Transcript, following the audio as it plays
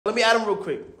Let me add him real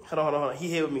quick. Hold on. He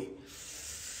here with me.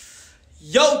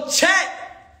 Yo,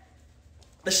 chat.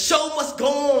 The show must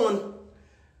go on.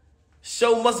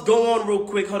 Show must go on real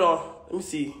quick. Hold on. Let me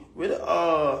see. Where's my?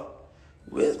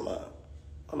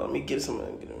 Hold on. Let me get some.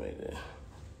 Get him right there.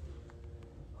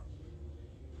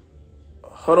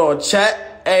 Hold on,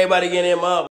 chat. Everybody get him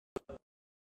up.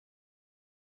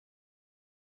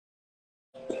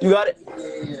 You got it?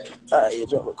 Yeah. All right, yeah,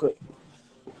 jump real quick.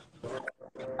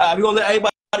 All right, we gonna let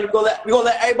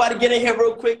everybody get in here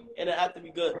real quick, and then after we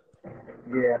good.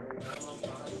 Yeah.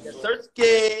 Search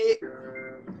gate.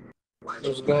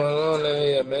 What's going on in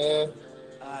here, man?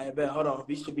 All right, bet. Hold on.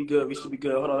 We should be good.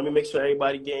 Hold on. Let me make sure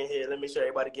everybody get in here.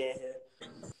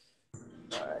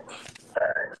 All right.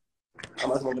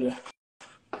 I'm over there.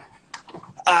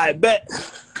 All right, bet.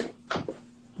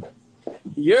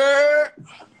 You're.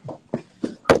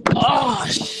 Oh,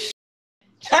 shit.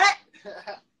 Chat.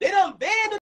 They done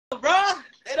banned it, bro.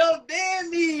 They done banned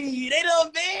me.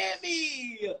 Damn,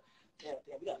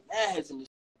 we got mad heads in this.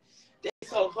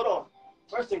 So, hold on.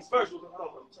 First things first. Hold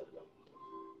on.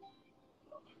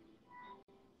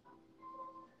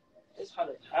 It's hot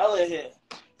as hell in here.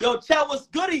 Yo, chat, what's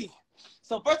goody?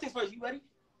 So, first things first. You ready?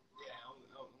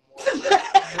 Yeah,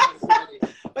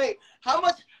 Wait, how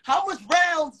much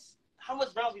rounds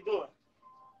we doing?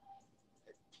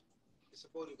 It's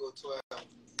supposed to go 12.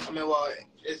 I mean, well,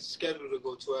 it's scheduled to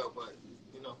go 12, but,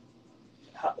 you know.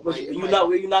 Where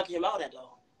you knocking him out at,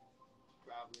 though?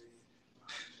 Probably,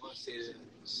 I want to say the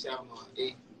 7th or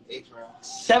 8th round.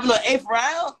 7th or 8th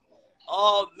round?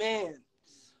 Oh, man.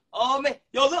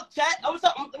 Yo, look, chat. Let me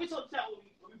talk to chat when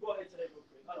we go ahead today real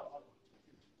quick. Hold on.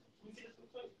 Let me see this real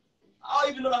quick. I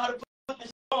don't even know how to put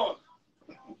this on.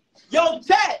 Yo,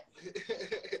 chat.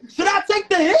 Should I take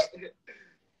the hit?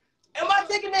 Am I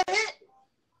taking the hit?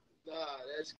 Nah,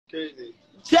 that's crazy.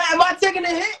 Chat, am I taking the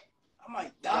hit? I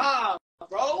might die,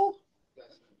 bro. You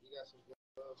got some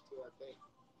gloves too, I think.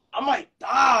 I might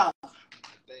die. I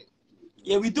think.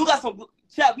 Yeah, we do got some.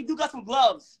 Chat, we do got some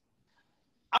gloves.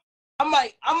 I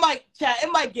might, chat. It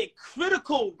might get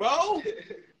critical, bro.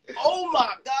 Oh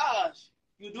my gosh.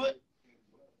 You do it?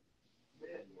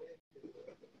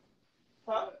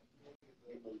 Huh?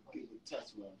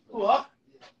 What?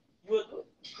 You would do it?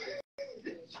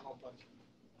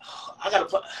 I gotta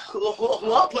put.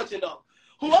 Who I'm punching though?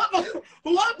 Who I'm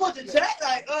punching? Chat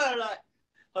like, hold on,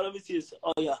 let me see this.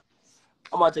 Oh yeah,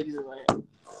 I'm gonna take these in my hand.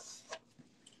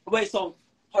 Wait, so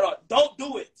hold on. Don't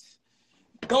do it.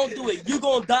 You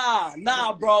gonna die.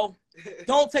 Nah, bro.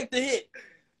 Don't take the hit.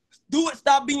 Do it.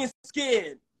 Stop being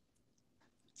scared.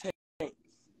 Tank.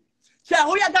 Chat,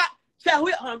 who y'all got? Chat,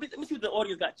 hold on, let me see what the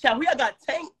audience got. Chat, who y'all got?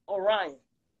 Tank or Ryan?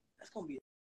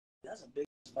 That's a big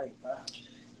fight, bro.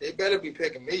 They better be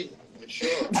picking me, for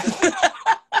sure.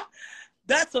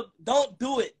 Don't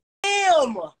do it.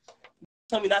 Damn.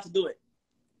 Tell me not to do it.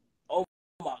 Oh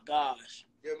my gosh.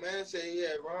 Your man said he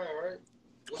had Ryan, right?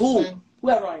 Who had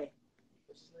Ryan?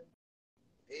 What's his name?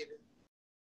 Aiden.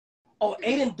 Oh,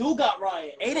 Aiden do got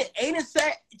Ryan. Aiden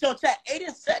said, yo, chat,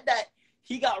 Aiden said that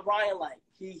he got Ryan, like,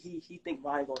 he think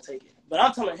Ryan gonna take it. But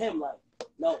I'm telling him, like,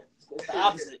 no, it's the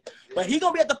opposite. But he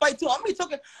gonna be at the fight too. I'll be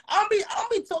talking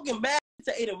mad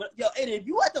to Aiden. Yo, Aiden, if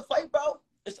you at the fight, bro,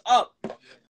 it's up.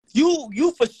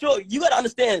 You for sure. You gotta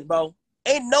understand, bro.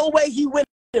 Ain't no way he winning,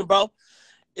 bro.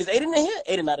 Is Aiden in here?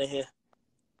 Aiden not in here.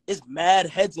 It's mad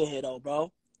heads in here though,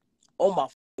 bro. Oh my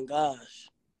fucking gosh.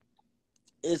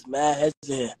 It's mad heads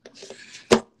in here.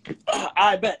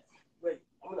 I bet. Wait,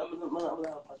 I'm gonna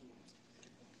punch you.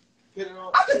 Put it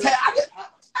on. I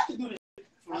can do this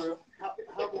for real. How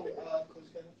about Coach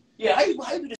Kenneth? Yeah, how you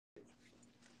do this?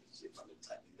 See if I can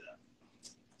type it up.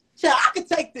 Yeah, I can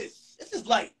take this. This is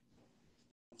light.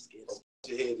 I'm scared. Put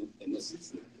your head in the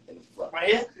front. Right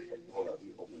here? Hold up,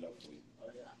 you open it up for you.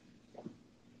 Oh yeah.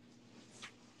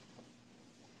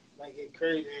 Might get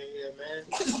crazy in here, man.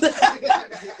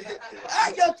 Hey,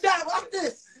 yo, chat, watch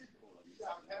this.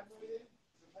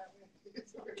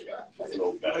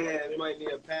 Oh yeah, they might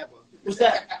need a pepper. What's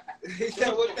that? He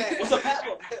said, "What's that? What's a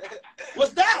pepper?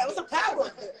 What's that? What's a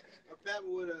pepper? A pepper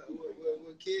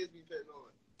with kids be putting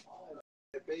on.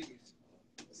 Babies.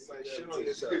 Like shit on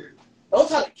yourself. Don't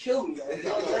try to kill me, though. You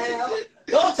know what I'm saying?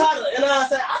 Don't try to, you know what I'm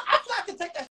saying? I feel like I can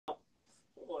take that shit.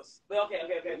 Of course. But okay.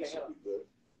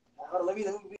 Hold on, let me do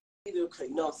it quick.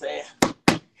 You know what I'm saying?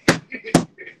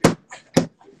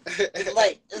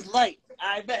 It's light.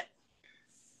 I bet.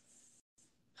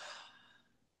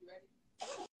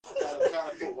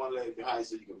 Put one leg behind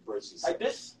so you can burst yourself. Like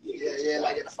this? Yeah,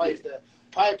 like in the fight.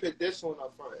 Probably put this one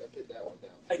up front and put that one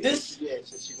down. Like this? Yeah,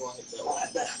 since you're going to hit that Oh, one. I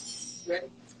bet. Ready?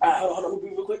 All right, hold on. Let me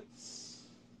breathe real quick.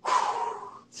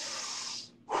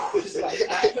 Just like,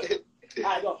 all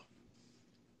right, go.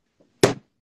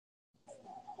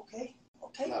 Okay.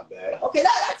 Not bad. Okay,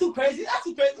 not too crazy. Not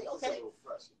too crazy.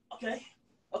 Okay.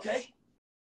 Okay.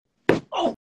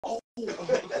 Oh. All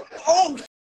right.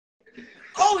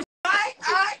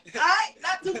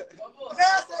 Not too. All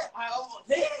right,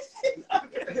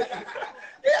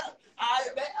 yeah. All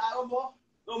right, one more.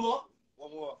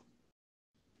 One more.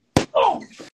 Oh.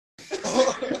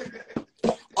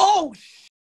 Oh.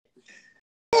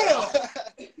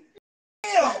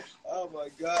 Damn. Oh my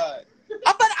God.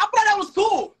 I thought that was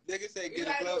cool. Nigga say get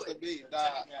a glove to me.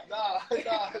 Nah.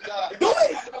 Do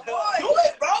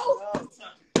it, bro.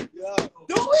 Yo.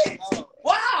 Do it. No.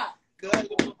 Why? Cause I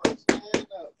put my stand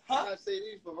up. Huh? I say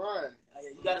these for Ryan. Yeah,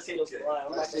 you gotta say those for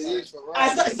Ryan. I say these for All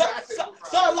Ryan.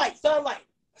 right, sunlight.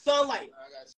 I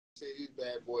gotta say these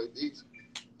bad boys. These.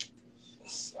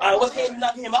 All right, what's game you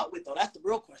knocking him out with though? That's the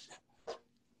real question.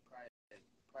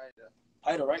 Probably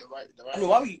Right? the right. I mean,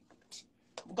 why we?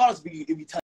 Regardless if you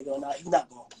tight or not, he's not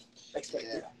gonna expect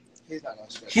it. He's not gonna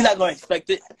expect. He's not gonna expect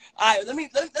it. All right,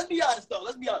 let's be honest though.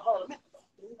 Let's be honest. Hold on.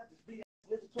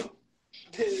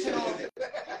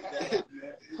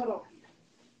 Hold on.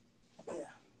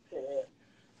 Yeah.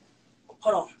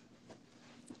 Hold on.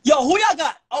 Yo, who y'all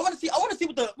got? I want to see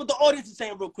what the audience is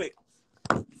saying real quick.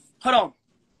 Hold on.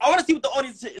 I want to see what the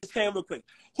audience is saying real quick.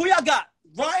 Who y'all got?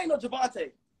 Ryan or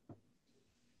Gervonta?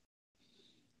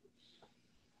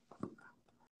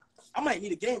 I might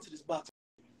need a game to this box.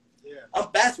 Yeah. I'm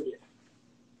fast with it.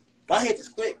 My head is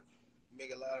quick.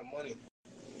 Make a lot of money.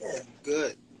 Yeah.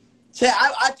 Good. Chat,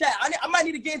 I might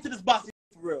need to get into this box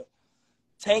for real.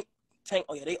 Tank.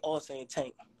 Oh yeah, they all saying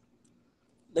Tank.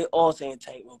 They all saying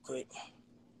Tank real quick.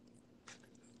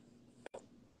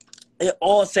 They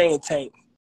all saying Tank.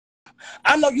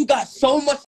 I know you got so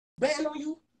much betting on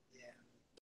you. Yeah.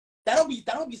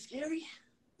 That'll be scary.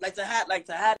 Like to have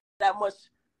that much.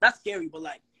 Not scary, but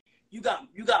like you got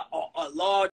a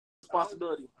large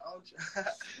responsibility.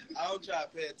 I don't try to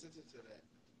pay attention to that.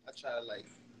 I try to like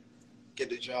get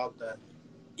the job done.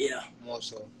 Yeah. More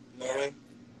so. You know what I mean?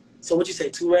 So what you say,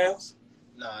 2 rounds?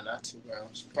 Nah, not 2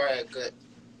 rounds. Probably a good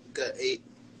 8.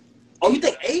 Oh, you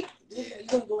think 8? Yeah, you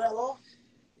gonna go that long?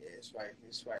 Yeah, it's right.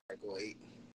 I go 8.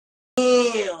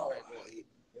 Damn. Go 8.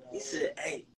 He said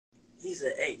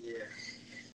 8. Yeah.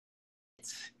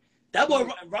 That boy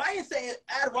Ryan saying,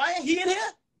 add Ryan, he in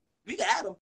here? We can add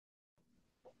him.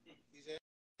 He's in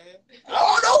here? I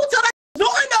don't know until that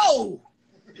join though.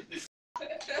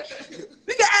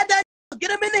 We can add that.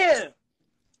 Get him in there.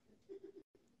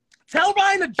 Tell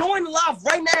Ryan to join the live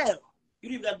right now. You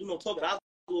don't even got to do no talking. I'll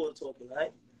do all the talking,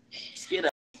 right? Get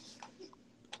up.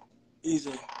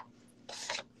 Easy.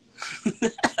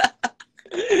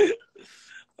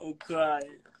 I'm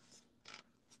crying.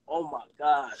 Oh my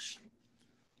gosh.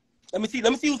 Let me see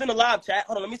who's in the live chat.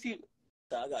 Hold on, let me see.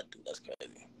 I gotta do that's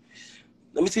crazy.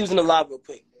 Let me see who's in the live real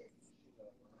quick.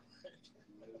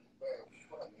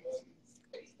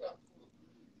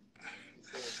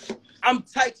 I'm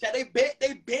tight, chat. They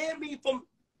banned me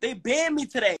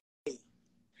today.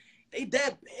 They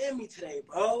dead banned me today,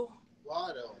 bro.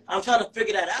 Why though? I'm trying to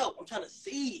figure that out. I'm trying to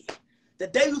see. The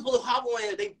day we supposed to hop on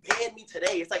here, they banned me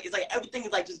today. It's like everything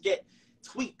is like just get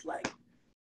tweaked like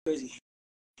crazy.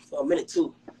 For a minute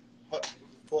too. What?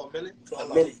 For a minute? For a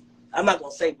minute. I'm not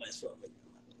gonna say, but it's for a minute.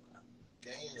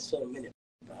 Damn. It's for a minute,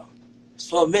 bro. It's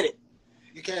for a minute.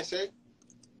 You can't say?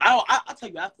 I'll tell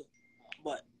you after.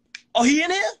 But he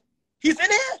in here? He's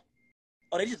in here?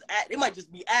 Oh, they might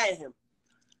just be adding him.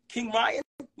 King Ryan?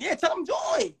 Yeah, tell him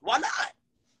join. Why not?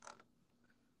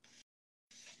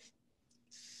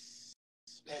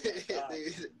 Said,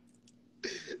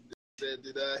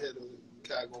 did I hit a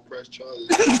Chicago press charges?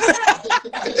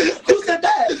 Who said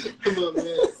that? Come on,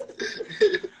 man.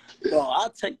 Bro,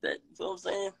 I'll take that. You know what I'm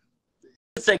saying?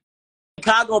 Say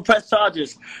Chicago press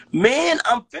charges. Man,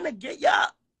 I'm finna get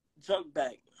y'all junk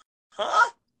back.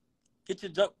 Huh? Get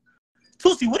your junk.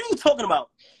 Tulsi, what are you talking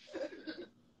about?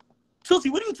 Tulsi,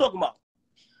 what are you talking about?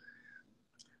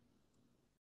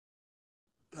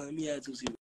 Let me add Tulsi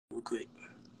real quick.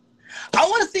 I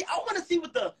want to see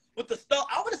what the stuff.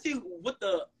 I want to see what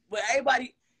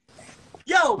everybody.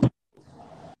 Yo.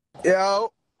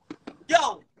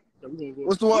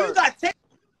 What's the word? You got Tank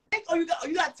or you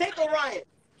got Tank or Ryan?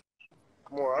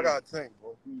 Come on, I got Tank,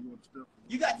 bro.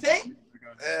 You got Tank?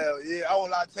 Hell yeah, I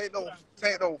won't lie. Tank don't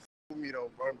f with me though,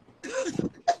 bro.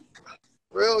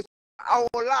 Real, I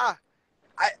won't lie.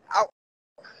 I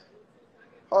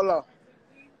hold on.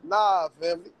 Nah,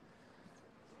 family.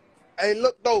 Hey,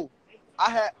 look though. I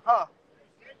had,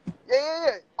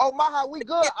 Yeah. Oh, my how we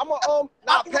good. I'm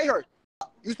not pay her.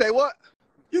 You say what?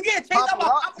 You get Tank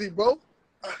Paparazzi, bro.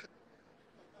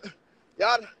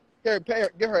 Y'all, here, pay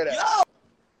her, give her that.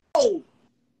 Yo!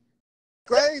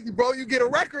 Crazy, bro. You get a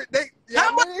record.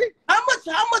 How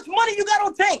much money you got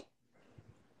on Tank?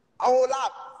 I won't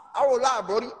lie,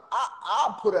 Brody.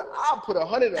 I'll put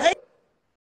 100 on it.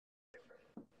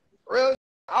 Real.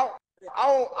 I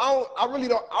really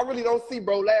don't see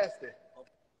bro lasting.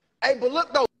 Hey, but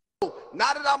look though,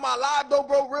 now that I'm alive though,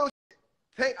 bro, real shit,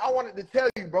 Tank, I wanted to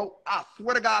tell you, bro. I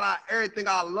swear to God, everything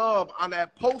I love on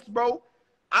that post, bro.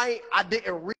 I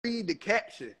didn't read the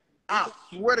caption. I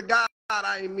swear to God,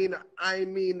 I ain't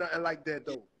mean nothing like that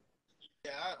though.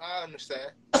 Yeah, I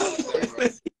understand.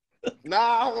 Nah,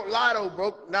 I won't lie though,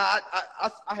 bro. Nah,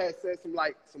 I had said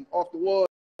some off the wall,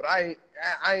 but I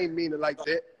ain't mean it like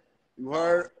that. You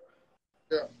heard?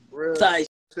 Yeah, real shit.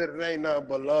 It ain't nothing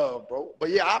but love, bro. But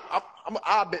yeah,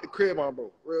 I'll bet the crib on,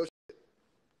 bro. Real shit.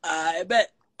 I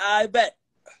bet. Let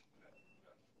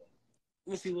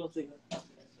me see what I'm thinking.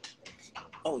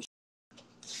 Oh,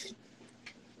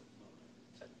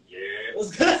 yeah.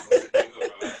 What's good?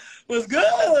 What's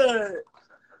good?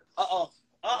 Uh-oh.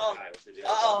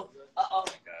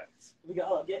 We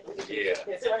got, yeah. Yeah.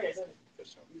 Sit right here.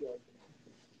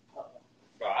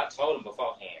 Bro, I told him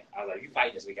beforehand. I was like, you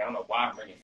fight this week. I don't know why I'm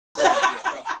bringing.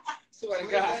 Swear to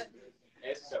God.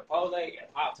 It's Chipotle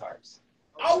and Pop-Tarts.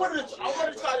 I want to try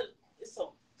to. It's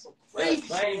some crazy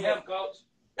Blame shit. him, coach.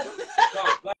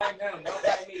 Coach, blame him. Don't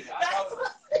blame me.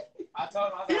 I told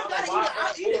him, I don't know why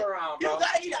I'm fooling around, You bro.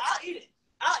 gotta eat it.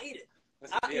 I'll eat it.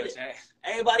 What's the deal, Chad?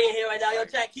 Everybody in here right now. Yo,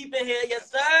 chat, keep in here.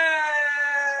 Yes, sir.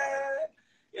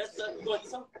 Yes, sir. You want to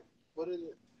eat something? What is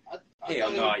it?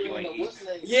 Hell no, you ain't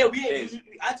eat. Yeah, we ain't.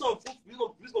 I told him we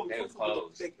was gonna be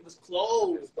closed. It was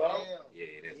closed, bro. Yeah,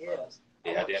 it is closed.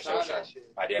 Yeah, I did show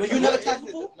But you never tried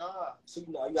food? Nah. So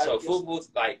you know, you gotta. So fufu's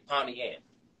like pounded yam.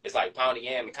 It's like pounded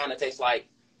yam. It kind of tastes like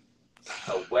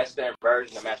a Western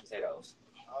version of mashed potatoes.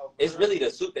 It's really the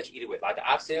soup that you eat it with, like the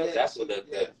oxtails. That's what the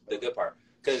good part.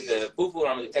 Because the fufu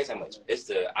don't really taste that much. It's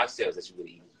the oxtails that you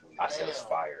really eat. Oxtails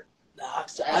fire. I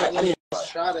didn't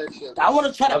try that shit. I want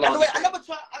to try that. I never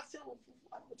tried oxtail with fufu.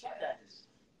 I never tried that.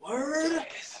 Word?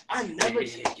 Yes. I never.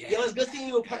 Yeah. Yo, it's good seeing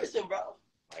you in person, bro.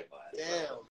 Likewise.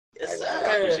 Damn. Yes, I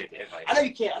sir. appreciate the invite. I know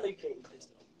you can't eat this.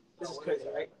 This is crazy,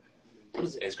 right? What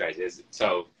is it? It's crazy.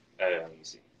 So, let me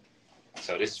see.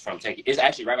 So this is from Take. It's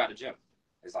actually right by the gym.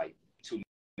 It's like 2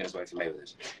 minutes away from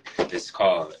Mayweather's. It's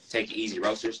called Take It Easy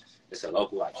Roasters. It's a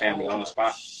local like family-owned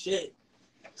spot. Shit.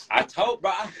 I told,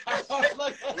 bro.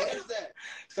 What is that?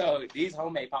 So these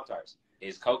homemade Pop-Tarts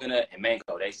is coconut and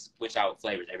mango. They switch out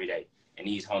flavors every day. And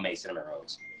these homemade cinnamon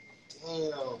rolls.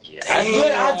 Damn. Yeah.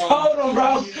 I told them,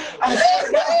 bro. I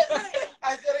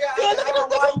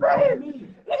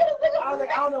I was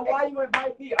like, I don't know why you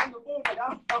invite me. I'm the food. Like,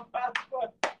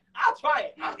 I'll try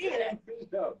it. I'll eat it.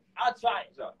 So, I'll try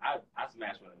it. so I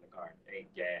smashed one in the car. Hey,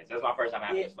 gas. That's my first time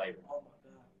having this flavor. Oh my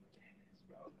god.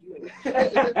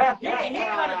 Gas, He ain't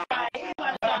gotta try it. He ain't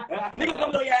gotta try it. Niggas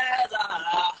gonna go your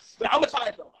ass. But I'm gonna try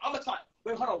it though. I'm gonna try it.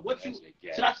 Wait, hold on. What you?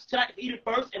 Should I eat it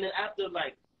first and then after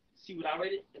like see what I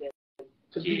rated? And then,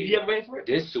 you ever ready for it?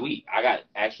 This sweet. I got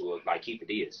actual like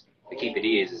quesadillas. The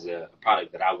quesadillas is a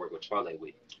product that I work with Chipotle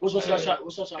with. Which one should I try?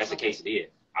 Which one should I That's a try? quesadilla.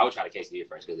 I would try the quesadilla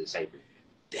first because it's savory.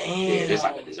 Damn. Yeah, it's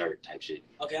like a dessert type shit.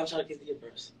 Okay, I'm trying to get the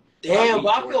first. Damn,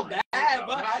 bro, I feel bad,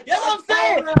 bro. You know what I'm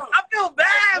saying? I feel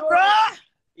bad, bro.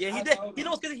 Yeah, he did. You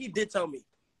know what's good? He did tell me.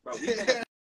 Bro,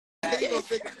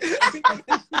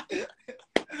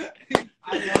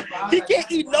 He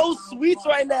can't eat no sweets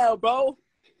right now, bro.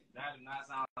 That does not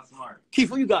sound smart. Keith,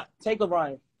 what you got? Tank or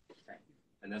Ryan?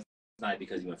 And that's not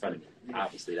because you're in front of me.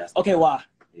 Obviously, that's Okay, why?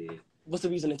 Yeah. What's the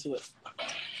reason into it?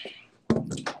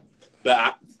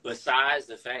 But besides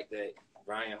the fact that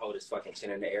Ryan hold his fucking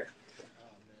chin in the air,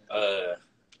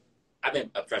 I've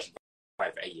been a professional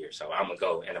fighter for 8 years, so I'm gonna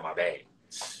go into my bag.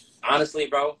 Honestly,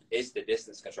 bro, it's the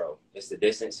distance control. It's the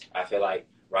distance. I feel like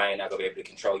Ryan not gonna be able to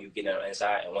control you getting on the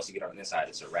inside, and once you get on the inside,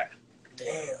 it's a wrap.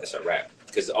 Damn. It's a wrap.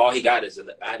 Because all he got is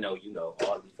I know you know,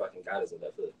 all he fucking got is a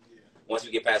left hook. Once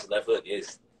you get past the left hook,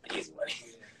 it's easy money.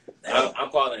 I'm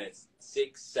calling it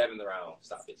 6th, 7th round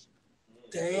stoppage.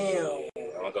 Damn. Yeah,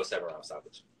 I'm gonna go 7th round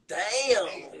stoppage. Damn.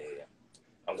 Yeah.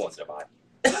 I'm going to the body.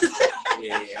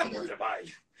 Yeah, I'm going to the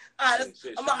body. All right,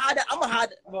 I'm gonna hide that. I'm gonna hide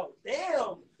that. Bro,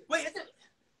 damn. Wait, is it?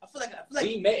 I feel like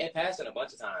We met in passing a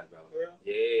bunch of times, bro.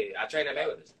 Yeah, I trained at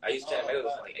Mayweather's. I used to train at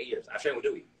Mayweather's for like 8 years. I trained with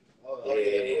Dewey.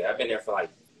 Yeah, I've been there for like.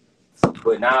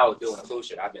 But now doing the cool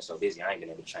shit, I've been so busy. I ain't been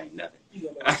able to train nothing.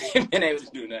 I ain't been able to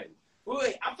do nothing.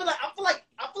 Wait, I feel like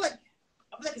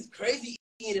it's crazy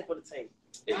eating for the team.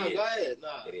 Go ahead.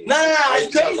 Nah,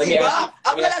 it's crazy, bro. I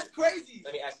feel like that's crazy.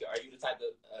 Let me ask you: are you the type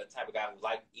of guy who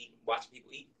like watching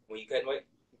people eat when you cutting weight?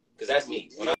 Because that's me.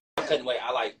 When I'm cutting weight,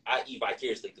 I eat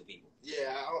vicariously through people.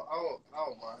 Yeah, I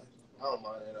don't mind. I don't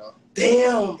mind at all.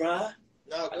 Damn, bro.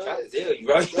 No, I go try ahead. to tell you,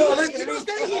 bro. Yo,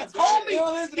 listen, he told me.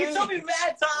 He told me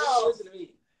mad times. Listen to me.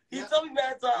 He told me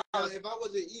mad times. Now, if I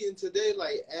wasn't eating today,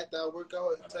 like after I work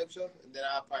out type stuff, then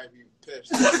I'd probably be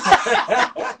pissed.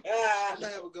 I'm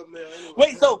gonna have a good meal anyway.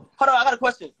 Wait, so hold on, I got a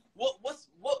question. What's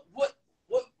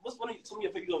one of some of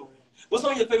your favorite meals? What's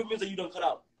some of your favorite meals that you don't cut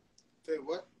out? Favorite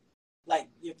what? Like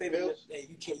your favorite meal Meals? that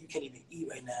you can't even eat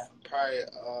right now. Probably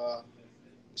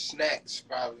snacks.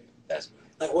 Probably That's me.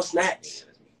 Like what snacks?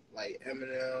 like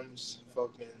M&M's,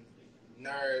 fucking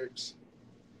Nerds,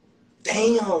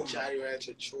 Damn. Jolly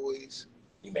Rancher Choice.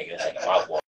 You making it like mouth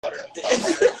water.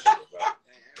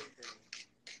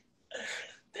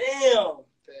 Damn.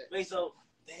 Wait, so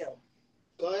damn.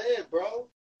 Go ahead, bro.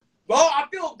 Bro, I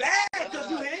feel bad because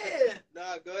you here.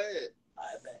 Nah, go ahead.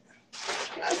 I bet.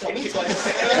 That's what me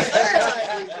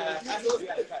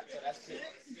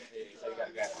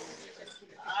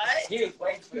Alright. He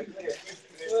explained to the player.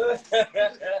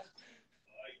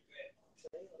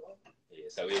 Yeah,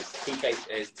 so it's two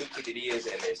quesadillas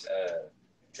and there's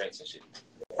drinks and shit.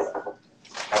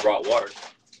 I brought water.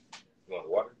 You want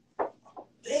water?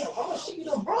 Damn, how much shit you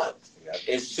done brought? Yeah.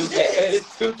 It's two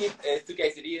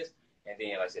quesadillas and then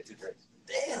like I said 2 drinks.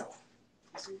 Damn.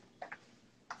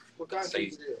 What kind of So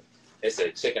pizza is it? It's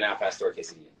a chicken al pastor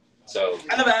quesadilla. So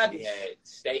I never had we this. had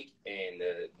steak and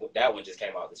that one just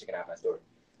came out, the chicken al pastor.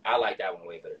 I like that one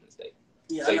way better than the steak.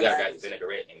 Yeah, So I you never gotta had grab the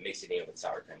vinaigrette and mix it in with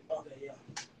sour cream. Okay, yeah.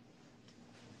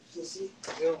 You see?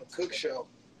 We're on a cook show.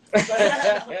 Like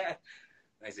I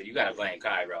said, you gotta blame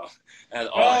Kai, bro. That's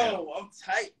all him. Bro, I'm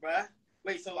tight, bruh.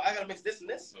 Wait, so I gotta mix this and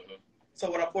this? Mhm.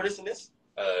 So when I pour this in this?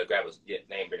 Grab a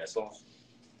name brand spoon.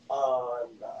 Nah.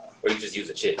 Or you just use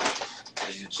a chip.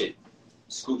 Just use a chip.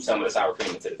 Scoop some of the sour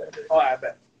cream into the vinaigrette. All right, I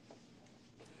bet.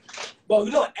 Bro,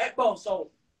 you know what? Bro, so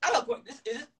I don't know this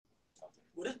is.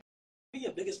 Would this be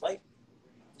your biggest fight?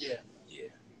 Yeah. Yeah.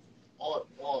 On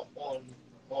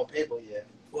paper, yeah.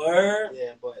 Word.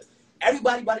 Yeah, but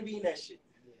Everybody about to be in that shit.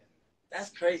 yeah. That's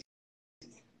crazy.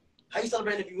 How you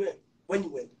celebrating if you win? When you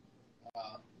win?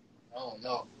 I don't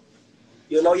know.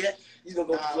 You don't know yet? You gonna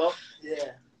go with the flow?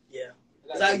 Yeah. Yeah.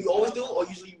 Is that how you always do, or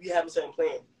usually you be having something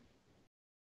planned?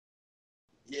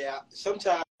 Yeah.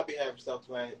 Sometimes I be having stuff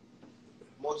planned.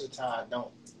 Most of the time I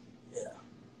don't. Yeah.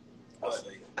 But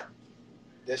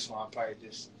this one I probably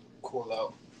just cool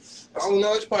out. I don't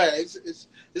know. It's probably it's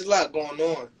there's a lot going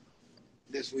on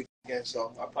this weekend,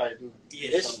 so I probably do.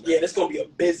 This gonna be a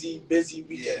busy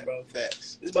weekend, Yeah, bro.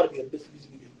 facts. This about to be a busy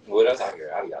weekend. What else out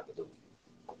here? I be out the loop.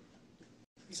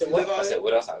 You said what? I said,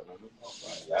 what else out here?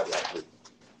 Yeah, I be out the loop.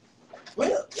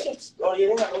 Well, oh yeah,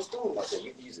 they got no school. I said,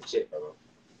 you can use a chip, bro.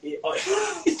 Yeah. Oh,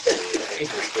 Yeah, use a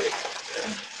chip.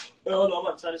 hold on, I'm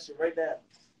about to try this shit right now.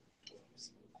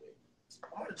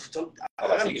 I'm gonna just dump. I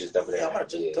like you can just dump it in. Yeah, I'm gonna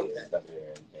just dump just that. dump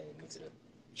it in and mix it up.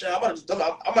 Chat, I'm gonna just dump it.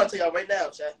 I'm gonna tell y'all right now,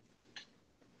 chat.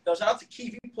 Yo, shout out to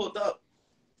Keith. He pulled up.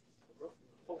 Fuck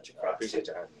with your I crocs. appreciate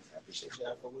you. I appreciate you.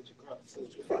 Yeah, I fuck with your crops.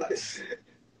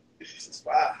 This is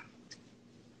fire.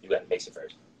 You gotta mix it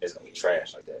first. It's gonna be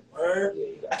trash like that. Word. Yeah,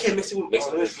 you gotta I can't mix it with mix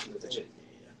it oh, with the chip.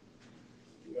 Yeah.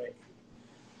 You right.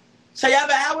 So y'all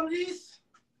ever had one of these?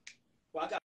 Well, I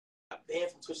got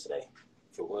banned from Twitch today.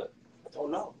 For what? I don't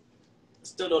know. I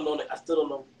still don't know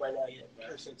right now yet. Bro.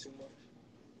 Cursing too much.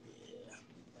 Yeah.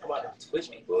 I'm about to Twitch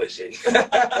me bullshit. I'm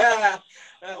about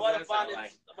to find it. I'm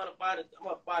about to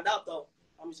find out though.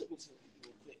 Let me see real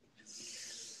quick.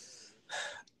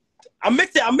 I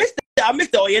mixed it.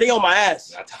 Oh yeah, they on my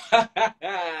ass.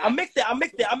 I mixed it. I'm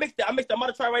about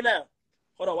to try right now.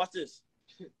 Hold on, watch this.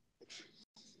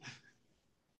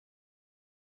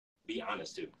 Be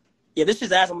honest too. Yeah, this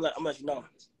is ass. I'm gonna let you know.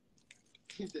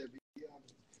 He said, be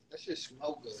honest. That shit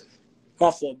smell good.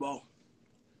 My fault, bro.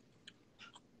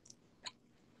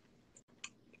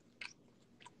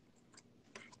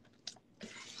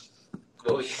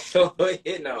 Go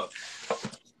ahead, no.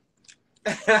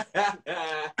 Like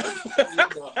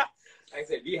I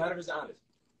said, be 100% honest.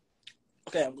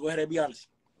 Okay, I'm gonna go ahead and be honest.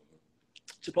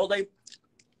 Chipotle,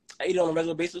 I eat it on a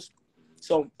regular basis,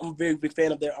 so I'm a very big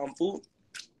fan of their food.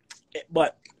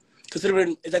 But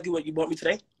considering exactly what you bought me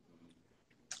today,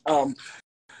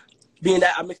 being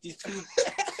that I mixed these two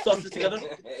sauces together,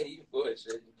 You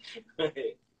bullshit.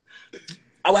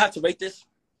 I would have to rate this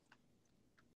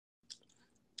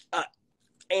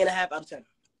 8.5 out of 10,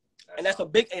 and that's a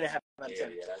big 8.5 out of 10.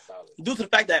 Yeah, that's solid. Due to the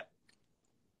fact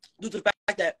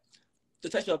that the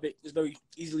texture of it is very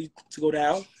easily to go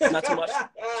down, not too much,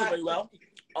 too very well.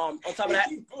 On top of that,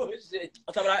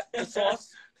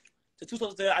 the the two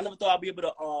sauces there. I never thought I'd be able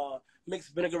to mix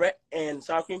vinaigrette and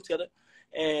sour cream together.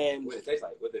 And what it tastes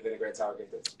like? What the vinaigrette and sour cream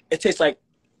taste? it tastes like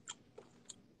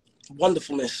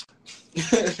wonderfulness.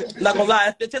 Not gonna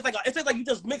lie, it tastes like you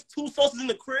just mixed two sauces in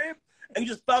the crib and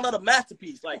you just found out a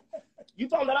masterpiece. Like, you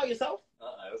found that out yourself?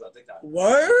 It was on TikTok.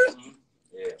 Word? Mm-hmm.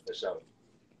 Yeah, for sure.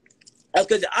 That's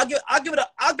crazy. I'll give it an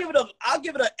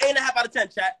 8.5 out of 10,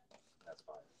 chat. That's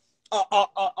fine. A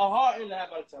hard 8.5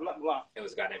 out of 10. I'm not gonna lie. It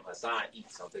was a guy named Hassan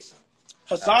Eats on TikTok.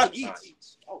 Hassan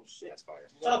Eats. Oh shit. That's fire.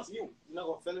 Shout out to you. You not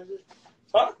gonna finish it?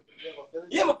 Huh? You not gonna finish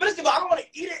it? Yeah, I'm gonna finish it, but I don't want to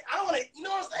eat it. I don't want to. You know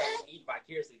what I'm saying? Eat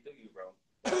vicariously through you, bro.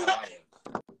 I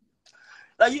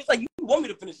am. Like you want me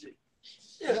to finish it.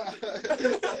 Yeah.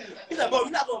 He's like, bro,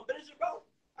 you're not gonna finish it, bro.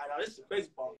 I know this is crazy,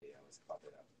 bro. Yeah, let's pop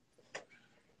it up.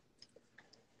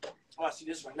 I want to see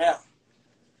this right now.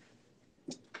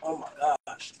 Oh my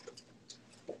gosh.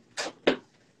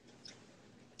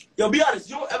 Yo, be honest.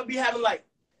 You don't ever be having like.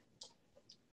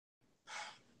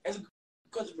 It's a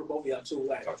question for both of y'all too.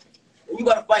 Like, when you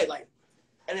gotta fight, like,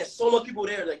 and there's so much people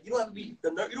there, like, you don't have to be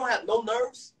you don't have no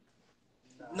nerves.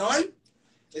 None.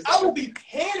 I will be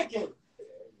panicking.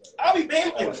 I'll be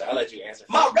panicking. I'll let you answer.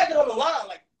 My record on the line,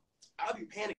 like, I'll be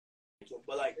panicking.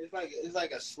 But like, it's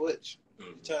like a switch.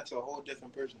 Mm-hmm. You turn to a whole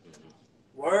different person.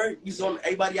 word, you zone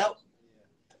everybody out.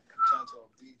 Yeah. Turn to a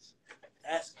beast.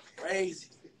 That's crazy.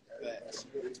 Facts.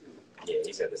 Yeah,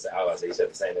 he said the same. I was about to say, he said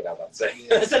the same thing I was about to say.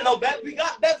 I said no bet. We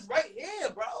got bets right here,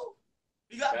 bro.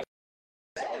 We got bets.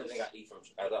 The only thing I eat from,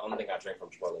 the only thing I drink from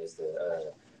Chipotle is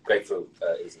the grapefruit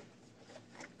easy.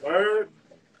 Word.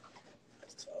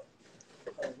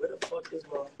 Oh, where the fuck is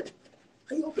my?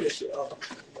 How you open this shit up?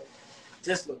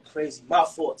 This look crazy. My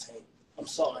fault, Tank. I'm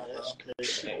sorry. That's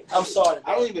crazy. I'm sorry.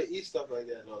 I don't even eat stuff like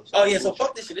that though. Oh yeah, so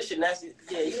fuck this shit. This shit nasty.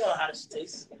 Yeah, you know how this shit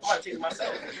tastes. I want to taste it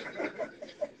myself.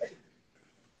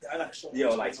 I gotta show You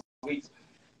don't like sweets?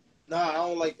 Nah, I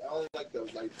don't like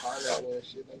the pineapple and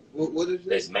shit. What is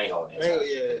it? It's mango. Mango,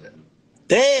 yeah.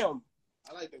 Damn.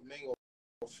 I like the mango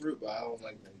fruit, but I don't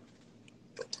like mango.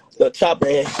 The chopper.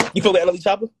 Man. You feel with another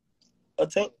chopper? A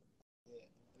Tank?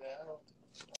 Yeah.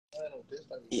 I don't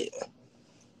dislike it. Yeah.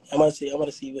 I'm gonna see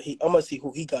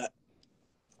who he got.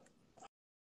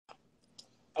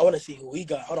 I wanna see who he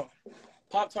got. Hold on.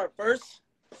 Pop-Tart first.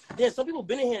 Yeah, some people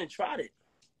been in here and tried it.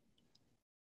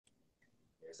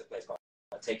 It's a place called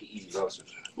Take It Easy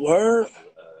Roasters. Word.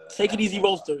 Take It Easy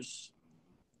Roasters.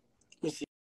 Let me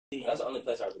see. That's the only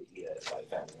place I really eat at. It's like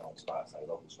family-owned spots, like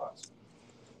local spots.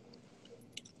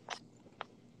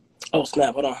 Oh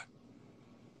snap! Hold on.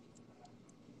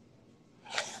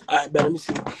 All right, bet. Let me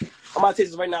see. I'm gonna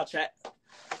taste this right now, chat.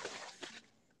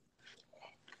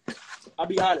 I'll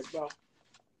be honest, bro.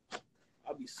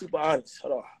 I'll be super honest.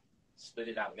 Hold on. Split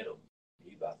it down the middle.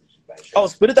 You about to Oh,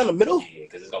 split it down the middle? Yeah,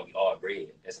 because it's gonna be all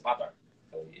bread. It's a Pop-Tart.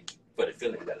 So for the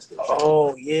filling, you gotta split it.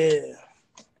 Oh yeah.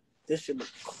 This shit look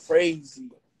crazy.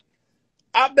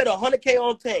 I bet 100K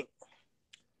on Tank.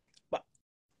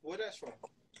 Where that's from?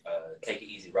 Take It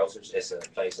Easy Roasters. It's a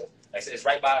place. It's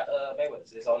right by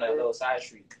Mayweather's. It's on that little side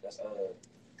street. That's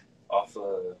off.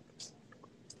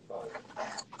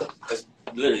 It's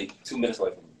literally 2 minutes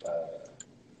away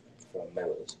from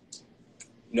Mayweather's.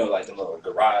 You know, like the little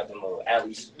garage, the little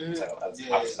alleys. Mm-hmm. So,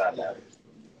 opposite side of the alley.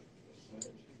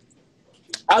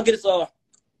 I'll get this I'll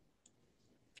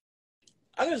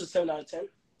give this a 7 out of 10.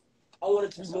 I want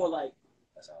it to be more like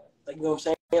you know what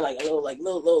I'm saying? Like a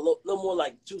little more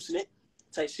like juice in it.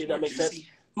 Type shit that makes sense.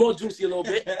 More juicy a little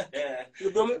bit. Yeah.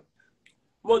 You feel me?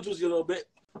 More juicy a little bit.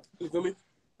 You feel me?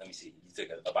 Let me see. You took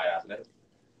a bite out of it.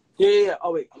 Yeah.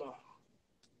 Oh wait, hold on.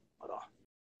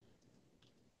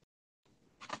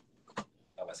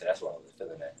 I'm gonna say that's what I was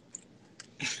feeling that.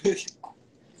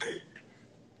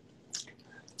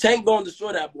 Tank gonna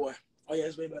destroy that boy. Oh yeah,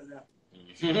 it's way better now.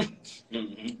 Mm-hmm.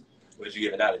 Mm-hmm. What'd you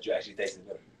give it now that you actually tasted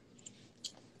it?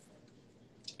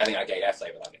 I think I gave that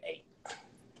flavor like an 8.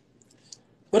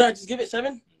 What did I just give it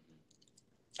 7?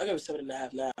 I give it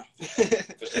 7.5 now.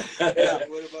 Yeah.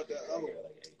 What about the other one?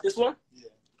 This one? Yeah.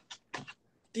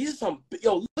 These are some.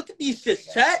 Yo, look at these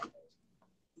shits, chat.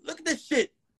 Look at this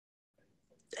shit.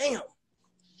 Damn.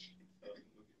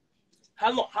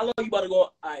 How long you about to go?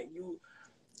 All right, you.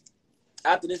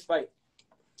 After this fight,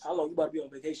 how long you about to be on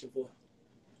vacation for?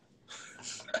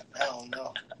 I don't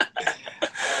know.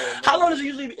 How long does it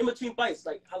usually be in between fights?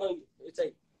 Like, how long it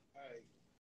take? All right.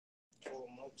 4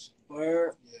 months.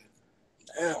 Word. Yeah.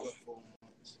 Damn. 4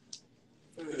 months.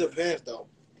 It depends, though.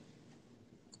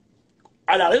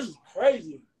 I know, this is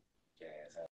crazy.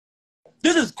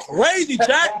 This is crazy,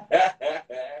 chat. Yeah,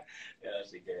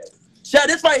 she can. Chat,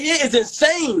 this right here is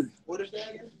insane. What is that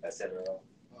again? That's it, bro.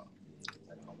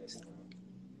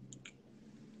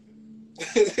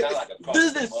 It's kind of like a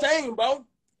This is insane, bro.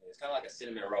 It's kind of like a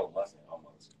cinnamon roll muffin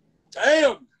almost.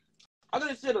 Damn. I got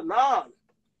this shit a 9.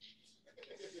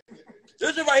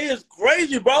 This shit right here is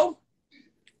crazy, bro.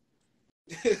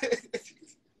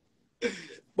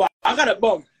 But I got it,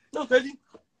 bro. No crazy.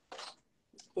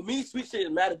 For me, sweet shit is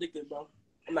mad addictive, bro.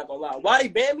 I'm not gonna lie. Why they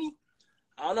ban me?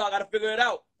 I don't know. I gotta figure it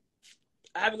out.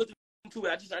 I haven't looked into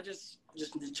it. I just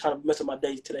trying to mess up my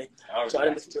days today. So I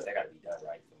didn't listen to it. They gotta be done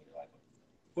right for me to like them.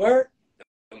 Word?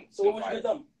 So what was you get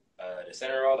done? The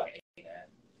center roll, like 8, 9.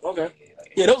 Okay.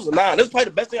 Yeah, those was a 9. This is probably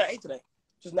the best thing I ate today.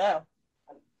 Just now.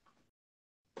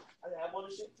 I didn't have all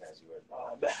this shit. That's yours.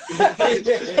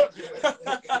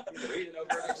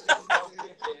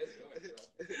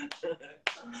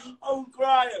 I'm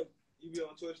crying. You be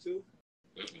on Twitch too?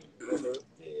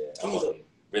 Yeah, I'm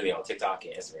really on TikTok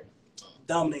and Instagram.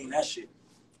 Dominating that shit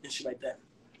and shit like that.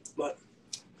 But,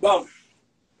 bro,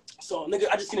 so nigga,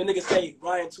 I just seen a nigga say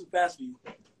Ryan too fast for you.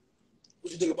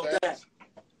 What you think about that?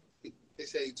 They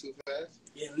say you too fast?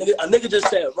 Yeah, a nigga just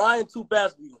said Ryan too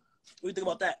fast for you. What you think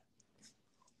about that?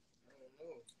 I don't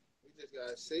know. We just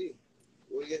gotta see.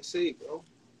 We can see, bro.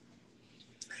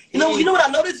 You know what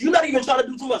I noticed? You're not even trying to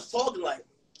do too much talking. Like,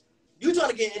 you trying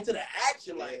to get into the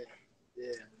action. Like,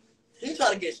 yeah. He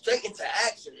trying to get straight into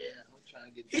action. Yeah, I'm trying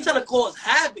to get. He trying to cause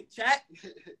havoc, chat.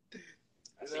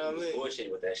 I seen you was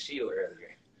bullshitting with that shield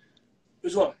earlier.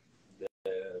 Which one?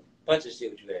 The punching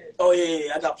shield you had. Oh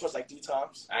yeah. I got punched like 3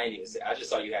 times. I ain't even see. I just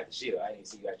saw you had the shield. I didn't even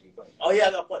see you actually punch. Oh yeah,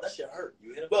 I got punched. That shit hurt.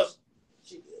 You hit him? But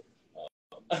she did.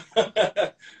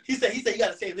 He said you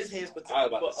gotta save his hands for. I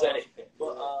was about to say.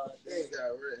 They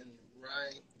got written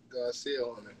Ryan Garcia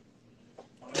on it.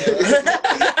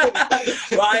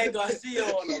 Ryan Garcia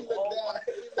on them.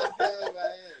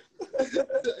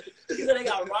 He said they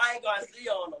got Ryan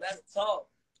Garcia on them. That's tough.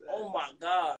 Oh my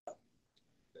God.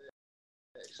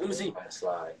 Let me see.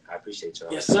 Slide. I appreciate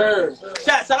y'all. Yes, sir.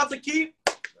 Shout out to Keith.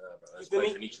 It's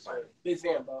pleasure to meet you, finally. Big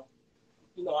fan, bro.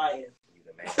 You know I am. You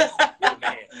the man. You the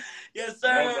man. Yes,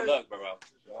 sir. Good luck, bro.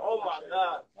 Oh my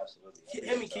God. Absolutely.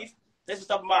 Hit me, Keith. Thanks for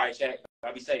stopping by. All right, check.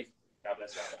 I'll be safe. God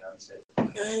bless y'all.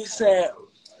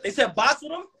 They said box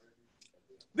with him.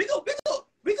 We go.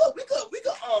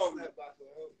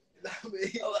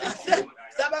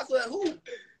 Stop box with who?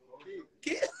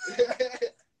 Kid?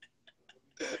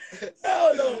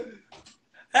 Hell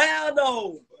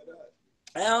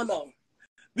no.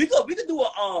 We could do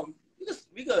a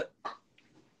we could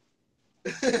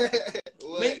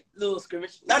make a little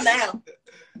scrimmage. Not now,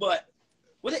 but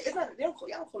it's not. Y'all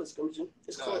don't call it scrimmaging.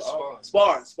 It's called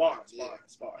sparring.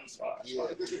 Yeah.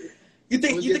 You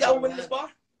think I would win the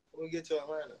spar? When we get to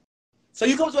Atlanta. So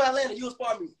you come to Atlanta, you will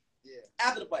spar me. Yeah.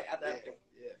 After the fight, after everything.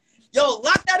 Yeah. Yo,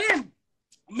 lock that in.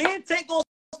 Me and Tank gonna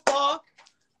spar.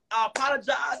 I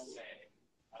apologize.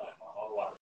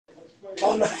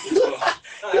 Oh no.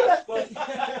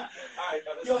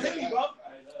 Yo, hit me, bro.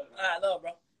 Alright, love,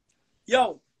 bro.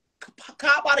 Yo,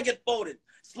 Cobb about to get folded.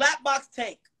 Slapbox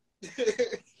Tank.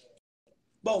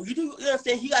 Bro, you know what I'm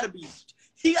saying? He gotta be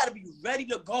ready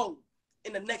to go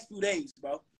in the next few days,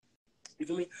 bro. You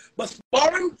feel me? But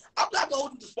sparring, I'm not gonna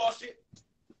hold him to spar shit.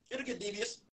 It'll get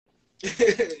devious. Yeah.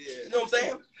 You know what I'm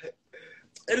saying?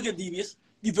 It'll get devious.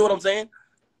 You feel what I'm saying?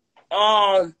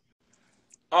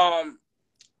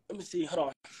 Let me see.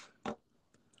 Hold on.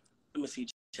 Let me see,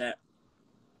 chat.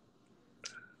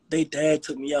 They dad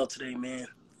took me out today, man.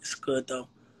 It's good though.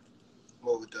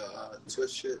 What with the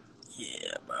Twitch shit?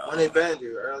 Yeah, bro. When they banned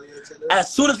you earlier today?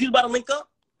 As soon as he was about to link up,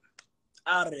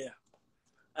 out of there.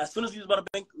 As soon as he was about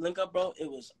to link up, bro, it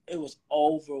was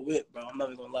over with, bro. I'm not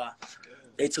even gonna lie.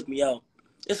 They took me out.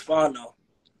 It's fine though.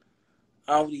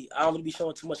 I don't really be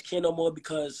showing too much care no more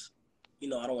because, I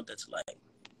don't want that to like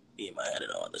be in my head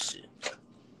and all this shit.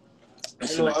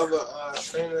 You know other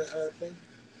trainer thing?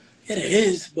 Yeah, it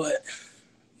is, but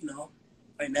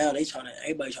right now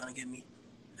everybody trying to get me.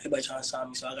 Everybody trying to sign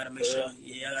me, so I gotta make sure.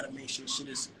 Yeah, I gotta make sure shit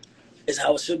is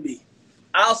how it should be.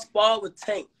 I'll spar with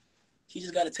Tank. He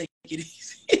just gotta take it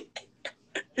easy.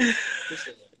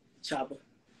 Chopper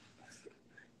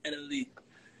and Elite.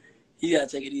 He gotta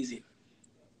take it easy.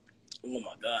 Oh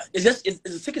my God! Is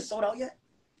the ticket sold out yet?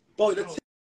 Bro, the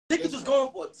tickets was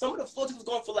going for some of the floor tickets was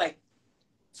going for like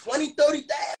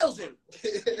 20,000-30,000.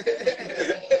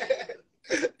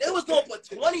 They was going for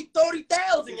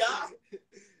 20,000-30,000, y'all.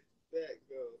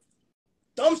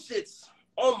 Dumb shits.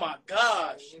 Oh my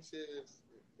gosh.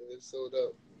 It's sold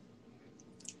out.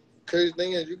 Crazy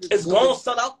thing is, it's gonna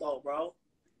sell out though, bro.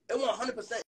 It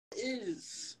 100%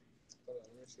 is.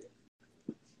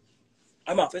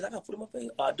 I'm my face. I got food in my face.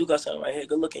 I do got something right here.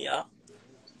 Good looking, y'all.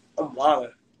 I'm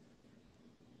wildin'.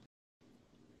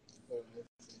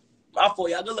 My fault,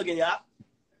 y'all. Good looking, y'all.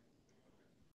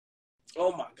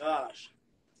 Oh my gosh.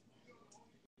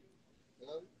 You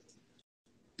know?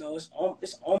 No, it's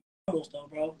almost though,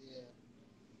 bro. Yeah.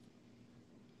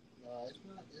 No,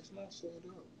 it's not sold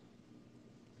out.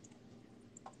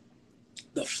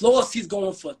 The floor seat's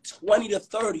going for 20 to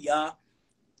 30, y'all.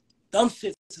 Them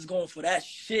shits is going for that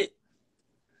shit.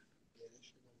 Yeah, this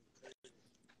shit gonna be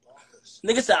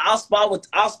crazy. Nigga said I'll spar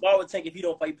with Tank if he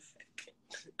don't fight back.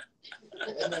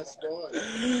 And that's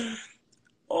fun.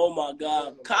 Oh my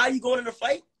god. Kai, you going in the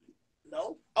fight?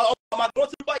 No. Oh, am I going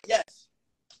to the fight? Yes.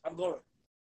 I'm going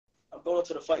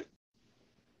to the fight.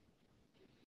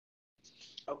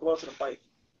 I'm going to the fight.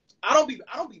 I don't be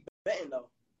betting though.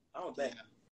 I don't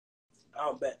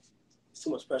bet. It's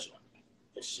too much pressure.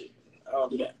 And shit. I don't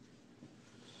do that.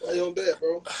 Why you don't bet,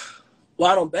 bro?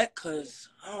 Well, I don't bet because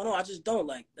I don't know. I just don't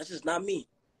like. That's just not me.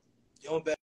 You don't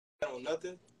bet on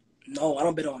nothing? No, I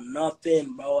don't bet on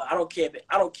nothing, bro. I don't care if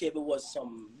it was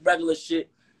some regular shit.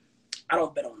 I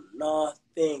don't bet on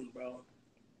nothing, bro.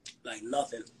 Like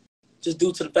nothing. Just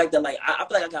due to the fact that like I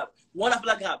feel like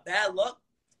I got bad luck,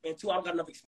 and two, I don't got enough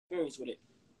experience with it.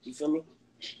 You feel me?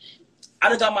 I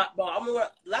done got my bro. I remember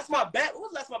my bet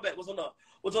was on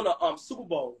the Super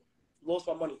Bowl. Lost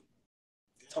my money.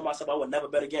 Told myself I would never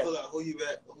bet again. Hold on, who you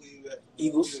bet?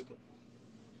 Eagles.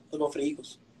 I'm going for the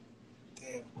Eagles.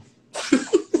 Damn.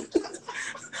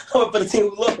 I went for the team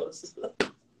who lost.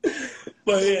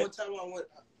 But yeah. One time I went.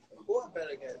 Who I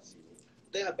bet against?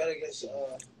 I think I bet against.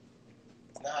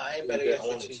 Nah, I ain't bet against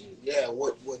the Chiefs. Yeah,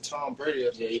 with Tom Brady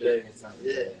or something. Yeah, you bet against Tom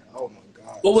Brady. Yeah. Oh my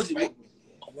God. What was it?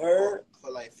 Word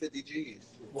for like 50 G's.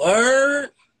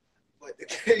 Word. But the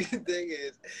crazy thing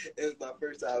is, it was my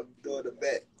first time doing a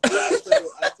bet. I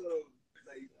told him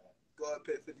like go and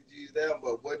pay 50 G's down,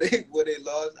 but when they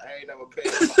lost, I ain't never paid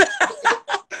them.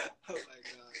 I was like,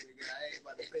 nah, nigga, I ain't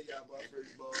about to pay y'all my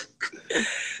first loss.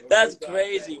 That's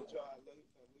crazy.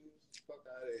 Fuck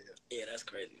out of here. Yeah, that's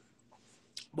crazy.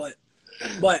 But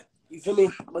you feel me?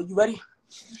 But you ready?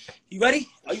 You ready?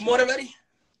 Are you more than ready?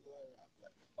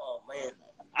 Oh man,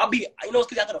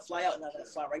 because I gotta fly out and I gotta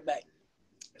fly right back.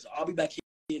 So I'll be back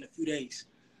here in a few days.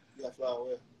 You gotta fly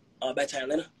where? Back to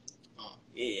Atlanta.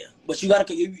 Yeah, but we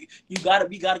gotta do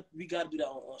that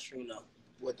on stream now.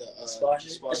 With the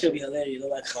that should be hilarious.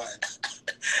 Like,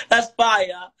 that's fire,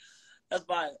 y'all. That's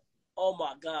fire. Oh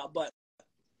my god! But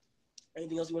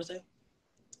anything else you want to say?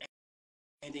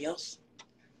 Anything else?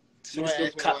 Somebody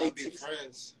asked me would I be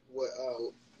friends with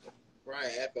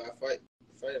Ryan after I fight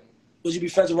him. Would you be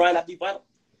friends with Ryan after you fight him?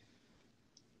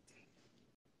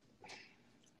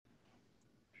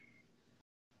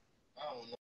 I don't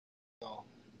know.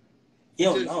 You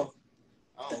don't know.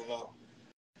 I don't know.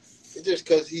 It's just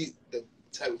because he's the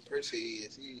type of person he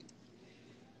is.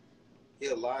 He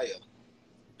a liar.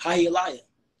 How he a liar?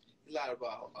 He lied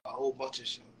about a whole bunch of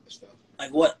stuff.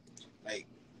 Like what? Like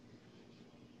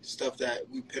stuff that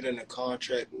we put in the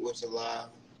contract was a lie.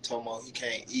 Talking about he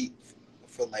can't eat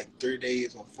for like 3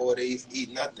 days or 4 days.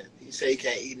 Eat nothing. He said he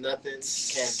can't eat nothing.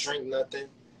 Can't drink nothing.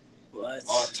 What?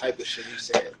 All type of shit he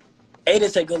said. Aiden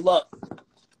said good luck.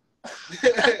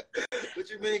 What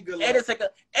you mean good luck?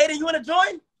 Aiden, you want to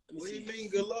join? What do you mean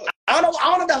good luck? I don't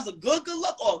know if that's a good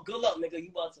luck or good luck, nigga. You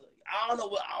about to? I don't know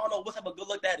what type of good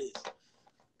luck that is.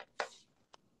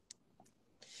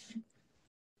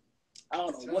 I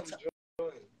don't know what type.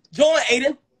 Join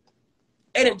Aiden.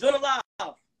 Aiden, join the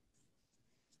live.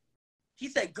 He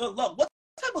said good luck. What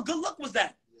type of good luck was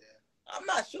that? Yeah. I'm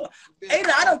not sure.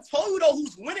 Aiden, I done told you though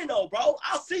who's winning though, bro.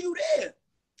 I'll see you there.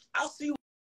 I'll see you.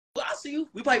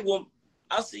 We probably won't.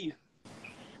 I'll see you.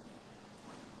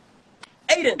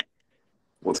 Aiden.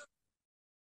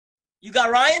 You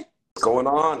got Ryan? What's going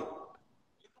on?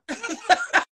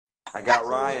 I got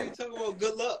Ryan. You talking about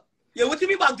good luck? Yeah, what you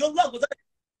mean by good luck? Was that?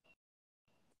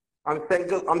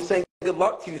 I'm saying good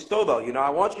luck to you still though. You know,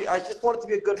 I just want it to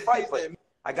be a good fight, but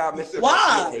I got Mr.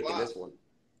 Why? taking this one.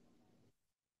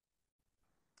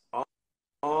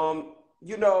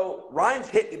 You know, Ryan's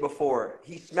hit me before.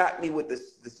 He smacked me with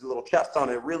this little chest on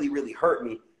it. It really, really hurt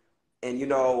me. And you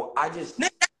know, I just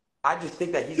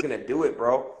think that he's gonna do it,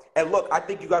 bro. And look, I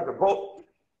think you guys are both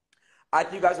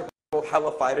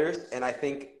hella fighters, and I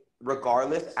think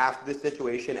regardless, after this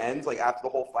situation ends, like after the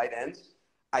whole fight ends,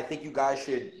 I think you guys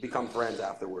should become friends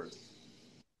afterwards.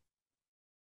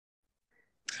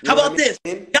 How about this?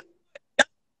 And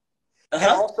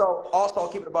also, I'll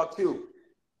keep it about too.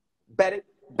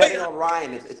 Betting on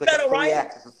Ryan, it's like a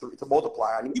 3x. It's a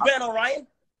multiplier. You betting on Ryan?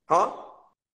 Huh?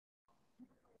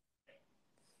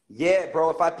 Yeah, bro.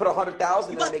 If I put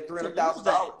 100,000, then I make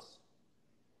 $300,000.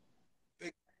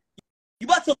 You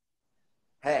about to?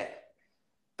 Hey,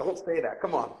 don't say that.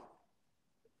 Come on.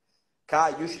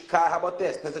 Kai, Kai, how about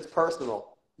this? Since it's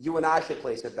personal, you and I should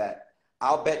place a bet.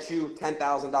 I'll bet you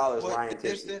 $10,000 Ryan takes you.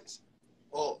 Distance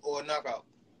or knockout?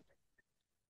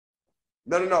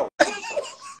 No.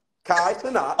 Kai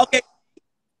Cenat. Okay.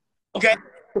 Okay.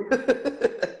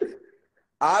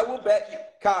 I will bet you,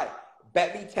 Kai.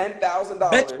 Bet me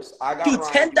 $10,000. I got you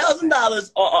Ryan.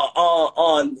 $10,000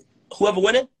 on whoever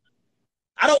winning.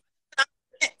 I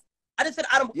just said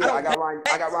I don't. Yeah, I got bet. Ryan.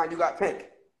 I got Ryan. You got Pink.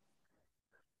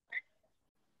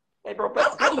 Hey, bro,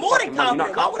 I'm more than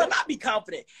confident. Why would I confident? not be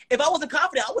confident? If I wasn't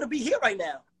confident, I wouldn't be here right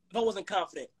now. If I wasn't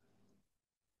confident,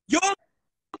 you're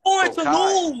going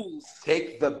to lose.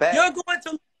 Take the bet. You're going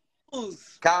to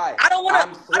lose. Kai, I don't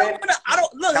want to.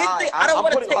 Look. Kai,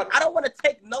 Here's the thing. I don't want to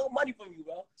take no money from you,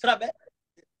 bro. Should I bet?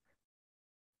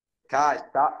 Kai,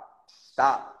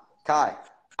 stop. Kai,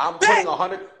 I'm Bet. putting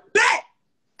 100. Bet.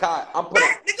 Kai, I'm putting.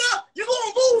 Bet, nigga. You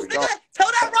gonna lose, nigga. Tell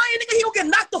that Ryan nigga he gonna get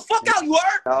knocked the fuck out. You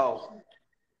heard? No.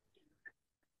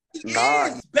 He Nah,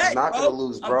 is. he's Bet, not bro. gonna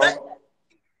lose, I'm bro. bet.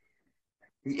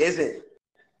 He isn't.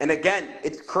 And again,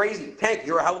 it's crazy. Tank,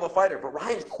 you're a hell of a fighter, but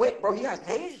Ryan's quick, bro. He has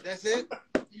hands. That's it?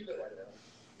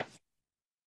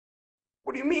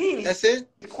 What do you mean? That's it?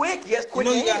 He's quick. He has quick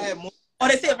You know hands. you gotta have more. Oh,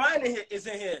 they said Ryan is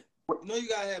in here. You know you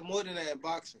gotta have more than that in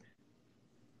boxing.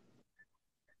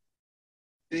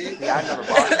 See? Yeah, I never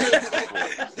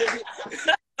boxed.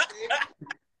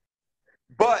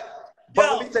 But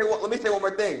let me say one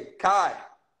more thing. Kai,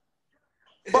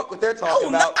 fuck what they're I talking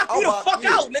will about. knock I'll you the box fuck you.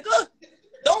 out, nigga.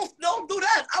 Don't do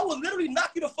that. I will literally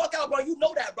knock you the fuck out, bro. You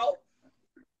know that, bro.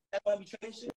 That's why we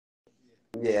training shit.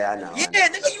 Yeah, I know. Yeah, I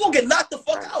know. nigga, you gonna get knocked the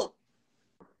fuck out.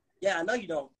 Yeah, I know you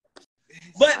don't.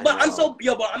 But I'm so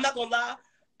but I'm not gonna lie.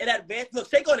 In advance, look,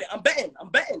 shake on it. I'm betting.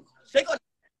 Shake on it.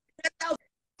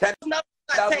 $10,000. $10,000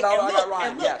 I got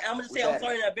Ryan. And look, Yes, I'm gonna say we I'm bet.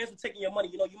 sorry in advance for taking your money.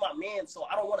 You know, you my man, so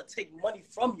I don't want to take money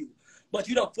from you. But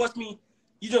you don't force me.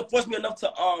 You don't force me enough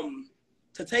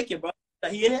to take it, bro.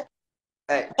 He in it?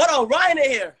 Hey, Hold on, Ryan in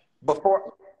here.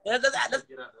 before Let's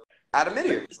Adam in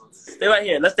here. stay right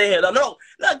here. Let's stay here. No, look,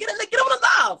 get on the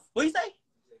live. What you say?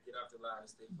 Get off the line and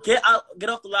stay focused. Get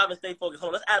off the live and stay focused.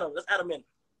 Hold on, let's add him in.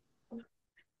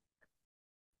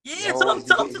 Yeah, No,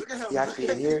 tell him. he actually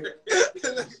in here.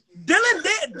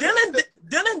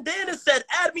 Dylan Dennis said,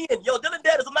 add me in. Yo, Dylan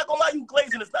Dennis, I'm not gonna lie, you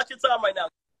glazing. It's not your time right now.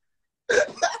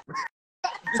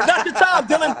 It's not your time,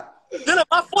 Dylan. Dylan,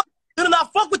 I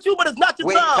fuck with you, but it's not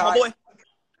your time, Kai, my boy.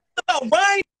 It's about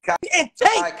Ryan and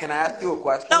Kai, Tate. can I ask you a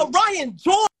question? Now, Ryan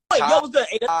Joy. Yo, what's good,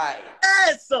 Aiden? Kai,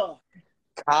 Yes, sir.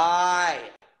 Kai.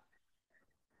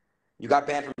 You got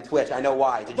banned from Twitch. I know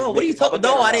why. Did Bro, what are you talking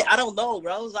about? about? No, I don't know,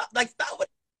 bro. Like, stop with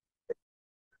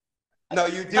No,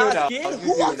 you do Not know. scared? You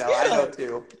Who do I'm know. scared I know of?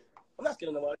 too. I'm not scared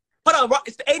of nobody. Hold on,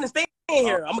 it's the Aiden, stay in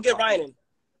here. I'm gonna get Ryan in.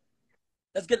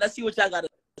 Let's see what y'all gotta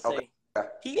say. Okay.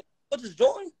 He just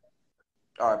joined.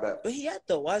 All right, bet. Where he at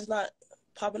though? Why is it not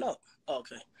popping up? Oh,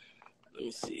 okay. Let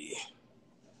me see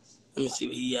where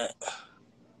he at.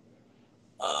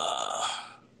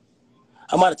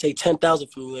 I'm about to take 10,000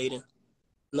 from you, Aiden.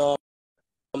 No,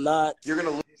 I'm not. You're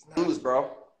gonna lose, bro.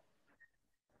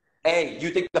 Hey, you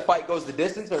think the fight goes the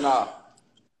distance or not?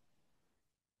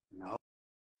 No.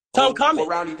 Tell him comment. What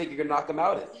round do you think you're gonna knock him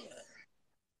out in?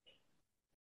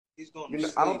 He's going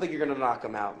to I don't think you're gonna knock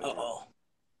him out, man. Uh-oh.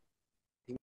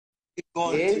 He's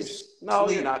going He to is? No,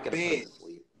 sleep you're not gonna put him bed. to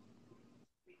sleep.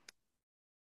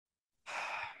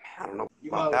 I don't know You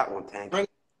about might- that one, Tank. Bring-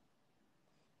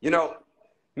 You know,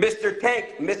 Mr.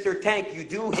 Tank, you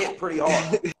do hit pretty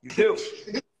hard. You do.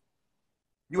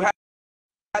 You had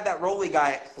that Rolly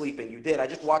guy sleeping. You did. I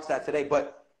just watched that today.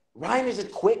 But Ryan is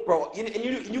just quick, bro. And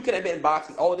you can admit in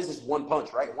boxing, oh, this is one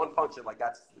punch, right? One punch, and like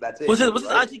that's it. Was this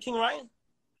right? IG King Ryan?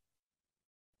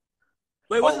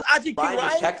 Wait, what's this IG King Ryan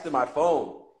Ryan? just texted my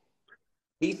phone.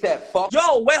 He said, "Fuck."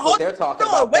 Yo, wait, what hold they're talking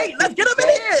on. about. Wait, let's get him in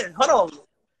here. Hold on.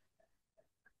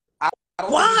 I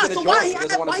don't Why? think he's So gonna why join. He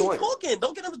doesn't want why to he join. talking?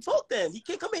 Don't get him to talk then. He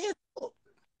can't come in here.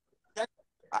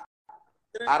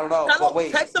 I don't know. Tell But him,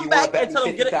 wait, text do him you wanna back bet and me tell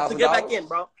him to get back $50,000? in,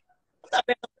 bro. I'm not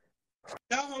betting.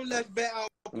 Tell him let's bet our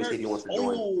Let me see if he wants purse. to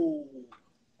join. Oh,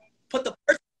 put the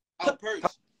purse. Our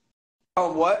purse.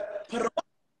 Oh, what? Put it on.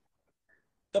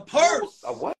 The purse.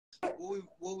 A what?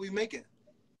 What we making?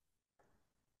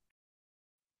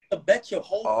 To bet your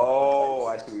whole. Oh,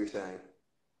 I see what you're saying.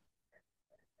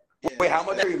 Yeah. Wait, how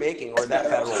much are you making, or is that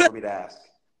federal for me to ask?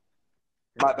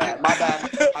 My bad.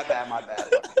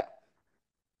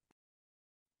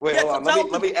 Wait, Yeah, hold on. so tell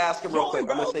Let me ask him real join, quick. I'm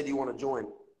bro. gonna say, do you want to join?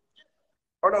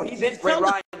 Or no, he's in. Tell Wait, him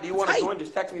Ryan, do you want to tight. join?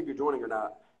 Just text me if you're joining or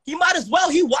not. He might as well.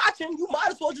 He watching. You might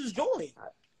as well just join.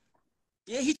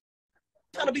 Yeah, he's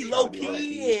trying to be low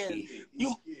key and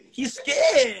he's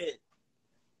scared.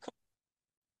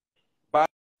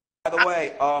 the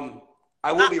way,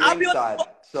 I will be ringside,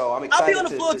 so I'm excited. I'll be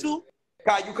on the floor too.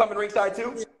 Kai, you coming ringside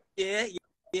too? Yeah.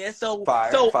 So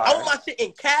fire. I want my shit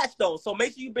in cash though. So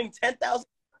make sure you bring 10,000.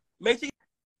 Make sure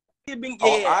you bring. Yeah,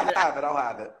 I'll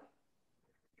have it.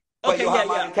 But okay, you'll have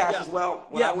mine in cash as well.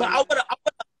 But I wanna.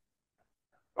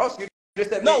 Oh, so you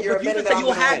just admit No, you're but you admitting just that say I'm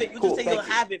you'll gonna have win. it. You Cool, just say thank you'll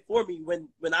you. have it for me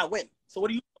when I win. So what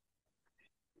do you?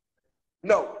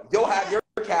 No, you'll have your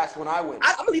cash when I win.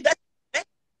 I'm gonna leave that.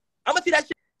 I'm gonna see that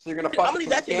shit. So you're gonna I'm gonna leave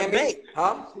that shit in the bank.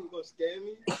 Huh? You gonna scam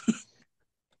me?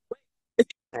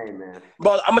 Hey man.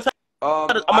 Bro, I'm gonna try. I'm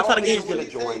gonna try to get get him his.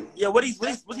 to join. Yeah, what's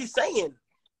he saying?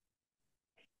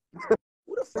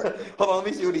 Who the fuck? Hold on, let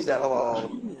me see what he said. Hold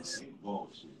on.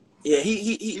 Yeah,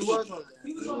 he was on that.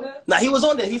 He was on that. Nah, he was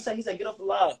on there. He said get off the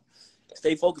live,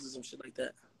 stay focused or some shit like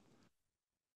that.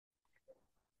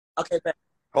 Okay, man.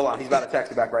 Hold on, he's about to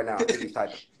text you back right now. I think he's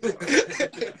typing.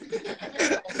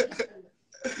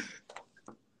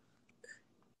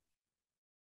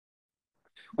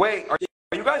 Wait, are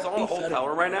you guys on a hotel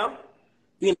room right now?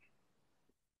 Yeah.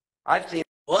 I've seen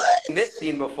this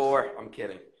scene before. I'm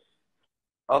kidding.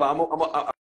 Hold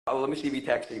on, let me see if he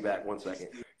texts you back. 1 second.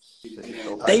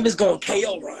 Davis going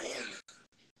KO Ryan.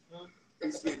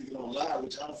 He's scared to get on live,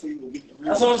 which I don't feel will be.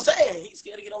 That's what I'm saying. He's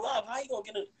scared to get on live. How you gonna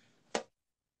get it?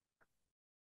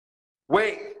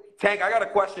 Wait, Tank, I got a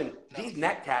question. These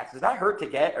neck tats, does that hurt to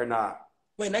get or not?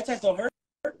 Wait, neck tats don't hurt?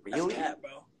 Really? That's cat,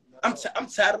 bro. I'm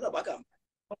tatted up. I got.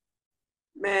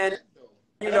 Man,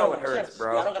 you know it hurts,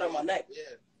 bro. I don't got it on my neck. Yeah.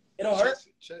 It don't hurt.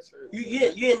 Chest hurt. You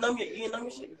ain't numb your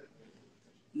shit.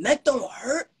 Neck don't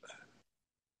hurt.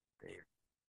 Hey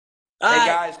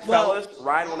guys, fellas,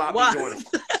 Ryan will not be joining.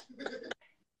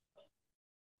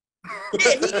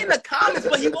 Yeah, he in the comments,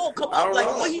 but he won't come up. Like,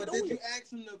 what he But doing? did you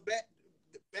ask him to bet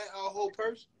our whole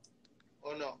purse,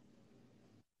 or no?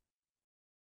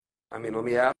 I mean, let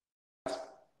me ask.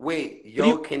 Wait,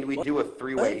 yo, can we do a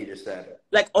three-way? He just said.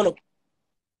 Like on a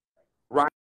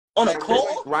Ryan,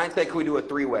 call? Ryan said, "Can we do a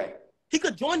three-way?" He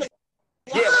could join the.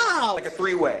 Yeah, Wow. like a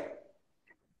three-way.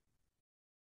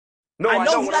 No, I I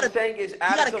know, know. you What gotta- I'm saying is, you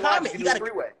add gotta us live. comment, We you can do a gotta-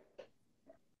 three-way.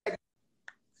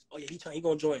 Oh yeah, he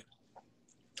gonna join.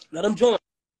 Let him join.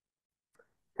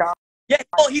 Com- Yeah,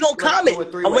 he gonna Let's comment. do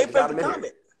a three-way. I'm waiting for Got him him to in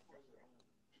comment.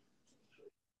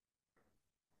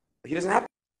 He doesn't have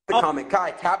to comment.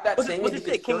 Kai, tap that thing. What's and it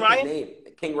you say? can King search Ryan? his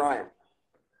name. King Ryan.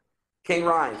 King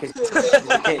Ryan. 'Cause he's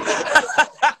the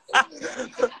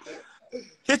king.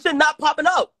 His shit not popping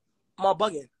up. I'm all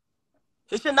bugging.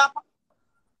 His shit not.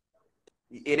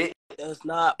 It is. It's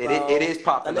not. Bro. It is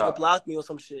popping that nigga up. blocked me or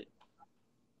some shit.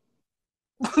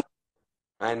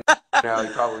 I know,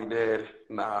 he probably did.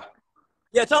 Nah.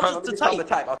 Yeah, tell Let him me to just tell him to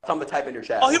type. type. I'll tell him to type in your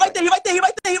chat. Oh, he right there.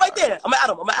 I'm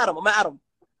gonna add him.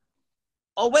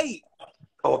 Oh wait.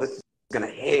 Oh, this is gonna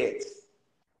hit.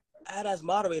 Add as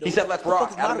moderator. He said, "Let's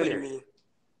rock." Add him in Moderator here. mean?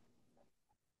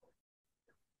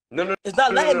 No. It's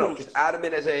not letting me. Just add him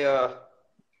in as a.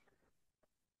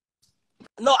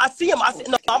 No, I see him.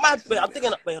 No, I might have to. Wait, I'm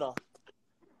thinking. Wait, hold on.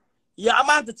 Yeah, I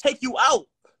might have to take you out.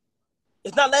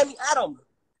 It's not letting me add him.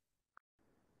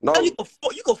 No, You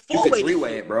can four-way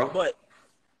three-way it, bro. But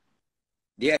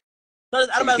Yeah, no,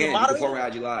 add him as a moderator. four-way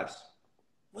IG lives.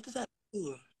 What does that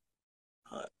mean?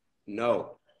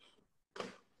 No,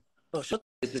 Oh, shut.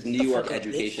 this is New York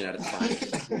education at its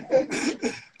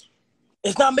finest.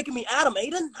 It's not making me add him,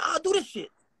 Aiden. I'll do this shit.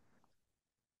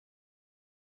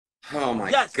 Oh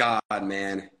my God,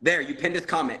 man! There, you pinned his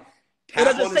comment. It Tap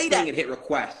doesn't on this say thing that. and hit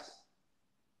request.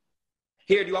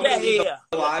 Here, do you want me to leave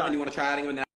the live and you want to try adding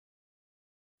him in?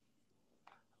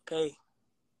 Okay.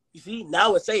 You see?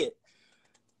 Now it say it.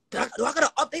 Do I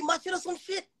gotta update my shit or some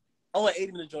shit? I want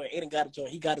Aiden to join. Aiden gotta join.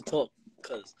 He gotta talk.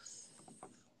 Cause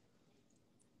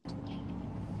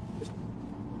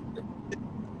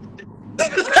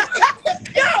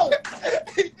Yo,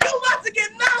 about to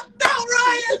get knocked out,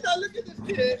 Ryan. Yo, look at this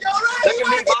kid. Yo, Ryan. Look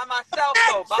at me by myself,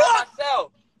 though.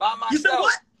 By myself. You said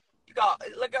what?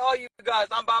 Look at all you guys.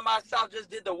 I'm by myself. Just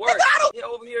did the work. Yeah,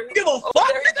 over here. Give a Over fuck.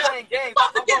 there, he's playing games.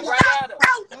 I'm going right at him.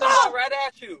 I'm going right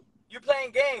at you. You're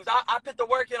playing games. I put the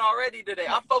work in already today.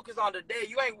 I'm focused on the day.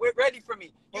 You ain't ready for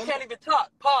me. You can't even talk.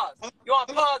 Pause. You on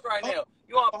pause right now.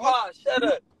 You on pause. Shut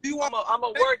up. I'm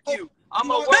going to work you. I'm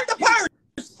going to work Bet the you. purse.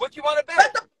 What you want to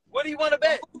bet? What do you want to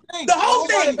bet? The whole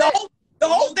thing. The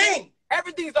whole thing.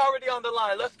 Everything's already on the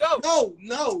line. Let's go.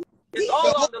 No. It's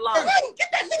all on the line. Get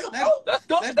that nigga, bro. Let's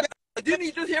go. Didn't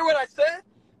you just hear what I said?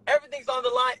 Everything's on the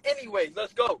line anyways.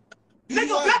 Let's go.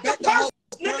 Nigga, bet the purse,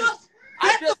 nigga.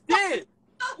 I just did.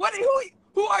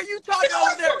 Who are you talking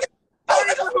over there? I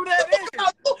don't know who that is.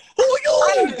 Who you?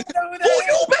 I don't even know who that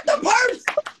is. Bet the purse.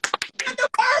 Bet the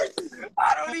purse.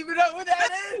 I don't even know who that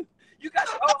is. You got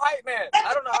the hype man.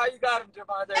 I don't know how you got him,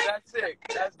 Gervonta. That's sick.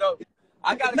 That's dope.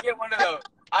 I gotta get one of those.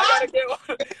 I gotta get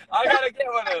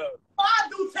one of those.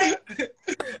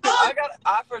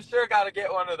 I for sure gotta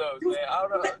get one of those, man. I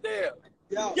don't know. Damn.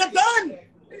 Yo, You're done.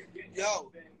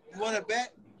 Yo, you want to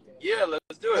bet? Yeah,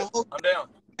 let's do it. I'm down.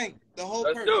 The whole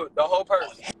Let's purse. do it. The whole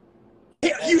purse.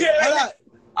 You hear it?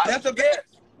 That's a bet.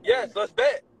 Yes, let's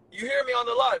bet. You hear me on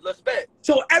the live. Let's bet.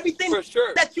 So everything For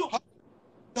sure. that you...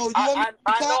 So you want me to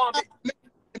I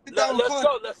know let's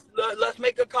go. Let's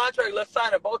make a contract. Let's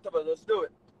sign it, both of us. Let's do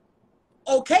it.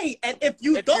 Okay, and if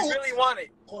you don't... you really want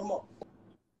it. Call him up.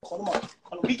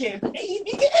 We getting paid.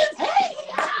 We getting paid.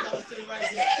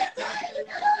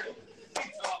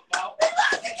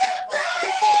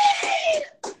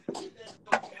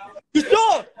 You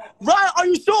sure? Ryan, are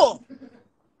you sure?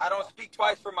 I don't speak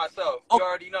twice for myself. You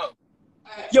already know.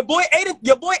 Your boy Aiden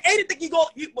think you gonna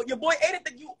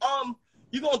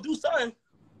do something.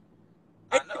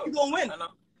 I know. You gonna win. I know.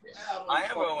 I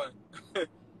am gonna win.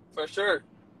 For sure.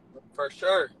 For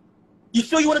sure. You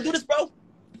sure you wanna do this, bro?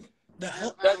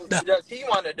 Does he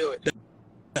want to do it?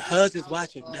 The Huz is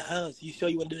watching. The Huz. You sure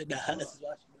you wanna do it? The Huz is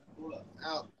watching.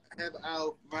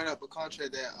 I'll write up a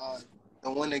contract that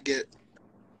the one that get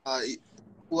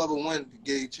whoever won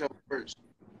get each other first.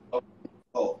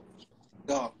 Oh.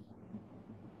 No.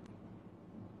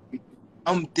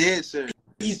 I'm dead, sir.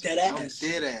 He's dead ass. I'm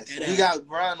dead ass. We got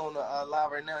Brian on the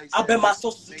live right now. I bet my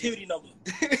social security number.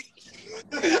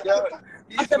 Yo,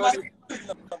 I bet my social security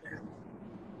number.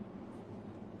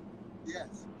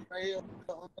 Yes. Right here on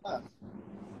the live.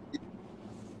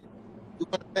 You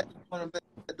want to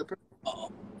bet the person?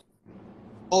 Uh-oh.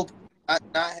 Oh, I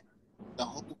have the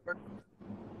whole person.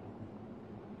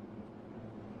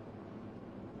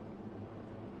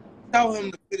 Tell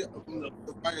him to put it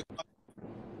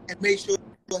and make sure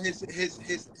his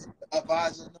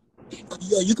advisor.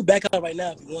 Yo, you can back out right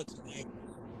now if you want to, man.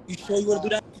 You sure you want to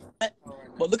do that?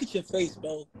 But look at your face,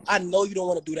 bro. I know you don't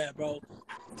want to do that, bro.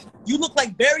 You look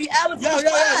like Barry Allen from the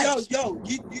Flash. Yo.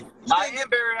 I am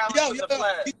Barry Allen from the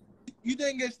Flash. You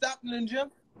didn't get stopped in the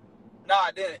gym? No,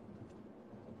 I didn't.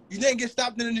 You didn't get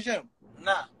stopped in the gym?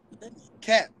 Nah.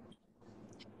 Cap.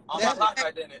 On my life,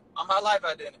 I didn't. On my life,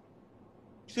 I didn't.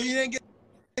 So you didn't get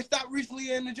stopped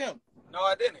recently in the gym? No,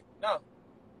 I didn't. No.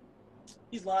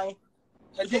 He's lying.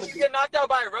 Did you get knocked out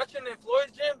by Russian in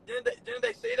Floyd's gym? Didn't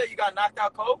they say that you got knocked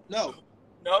out cold? No.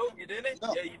 No, you didn't?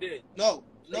 No. Yeah, you did. No.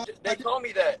 They told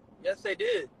me that. Yes, they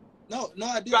did. No,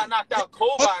 I didn't. You got knocked out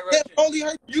cold by Russian. Only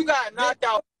hurt You got knocked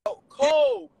out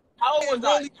cold. How old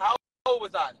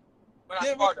was I when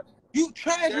I started? You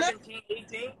tried 17,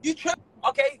 18? You tried.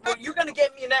 Okay, well, you're going to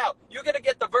get me now. You're going to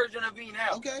get the version of me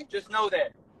now. Okay. Just know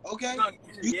that. Okay.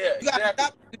 Yeah, exactly.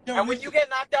 And when you get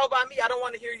knocked out by me, I don't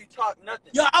want to hear you talk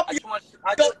nothing. Yo,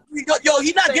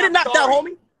 he's not getting knocked out,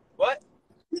 homie. What?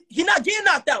 He not getting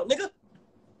knocked out, nigga.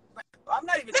 I'm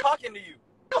not even talking to you.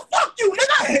 Fuck you,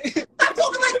 nigga. Stop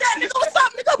talking like that, nigga. What's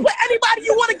up, nigga? Put anybody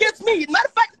you want against me. Matter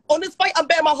of fact, on this fight, I'm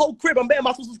betting my whole crib. I'm betting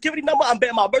my social security number. I'm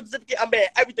betting my birth certificate. I'm betting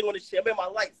everything on this shit. I'm betting my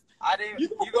life. You're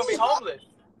going to be homeless.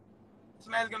 This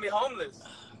man's going to be homeless.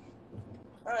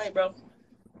 All right, bro.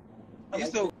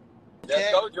 Let's go,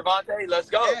 Gervonta. Let's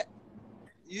go. Are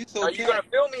you gonna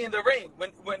feel me in the ring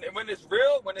when it's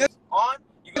real, when it's on?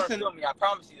 You're gonna feel me. I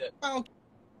promise you that. I don't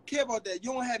care about that.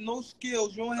 You don't have no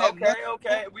skills. You don't have.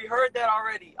 Okay. We heard that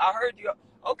already. I heard you.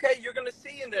 Okay, you're gonna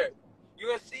see in there.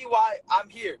 You're gonna see why I'm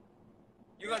here.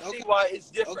 You're gonna see why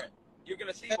it's different. Okay. You're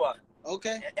gonna see why.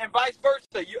 Okay. And vice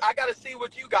versa. I gotta see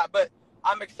what you got, but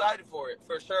I'm excited for it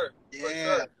for sure. Yeah. For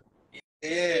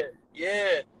sure.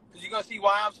 Yeah. Because you're going to see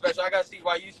why I'm special. I got to see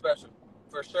why you special.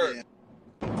 For sure. Yeah.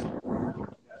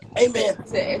 Amen.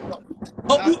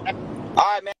 All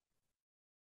right, man.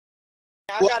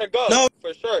 I got to go. No.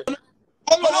 For sure.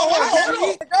 Hold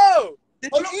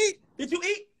on. Did you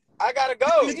eat? I got to go.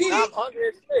 I'm hungry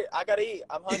as shit. I got to eat.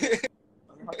 I'm hungry.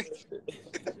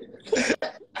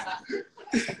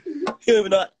 He don't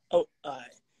even know. Oh, all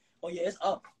right. Oh, yeah, it's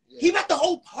up. Yeah. He got the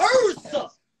whole purse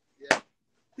up. Yeah.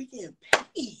 We getting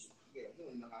paid.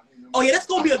 Oh, yeah, that's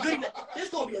going to be a goodie. This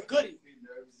going to be a goodie.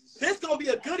 This going to be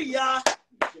a goodie, y'all.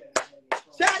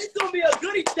 Chat, this going to be a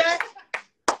goodie, chat.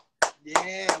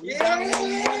 Yeah, we got one.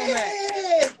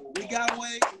 We got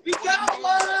one. We got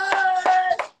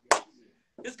one.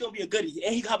 This going to be a goodie.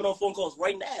 And he hopping on phone calls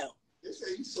right now. They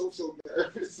say he's so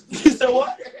nervous. You said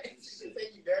what? They say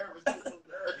he's nervous. So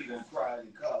nervous. He gonna cry in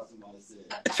the car, somebody said.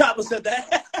 Chopper said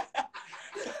that.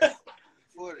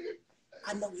 40.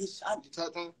 I know his shot. You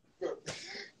talk to him?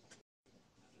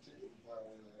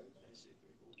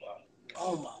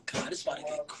 Oh my God, this about to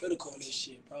get critical on this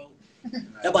shit, bro.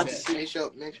 That about to see. Make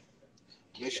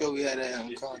sure we had that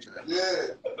on contract.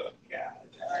 Yeah.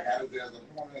 I got it there.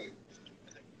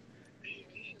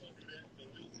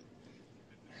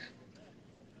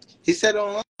 He said it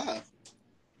on live.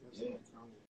 Yeah.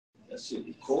 That shit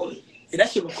recorded. Yeah,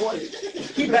 that shit recorded.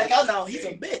 He back out now. He's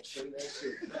a bitch.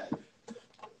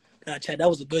 Nah, Chad, that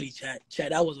was a goodie, Chad.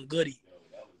 Chad, that was a goodie.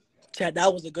 Chad,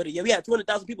 that was a goodie. Yeah, we had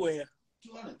 200,000 people in here.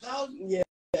 200,000? Yeah.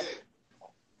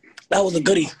 That was a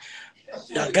goodie.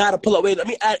 Y'all gotta pull up. Wait, let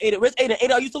me add Aiden. Where's Aiden?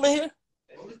 Aiden, are you still in here?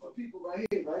 People right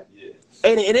here, right? Yeah.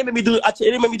 Aiden, it didn't make me do. It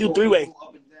didn't make me do three-way.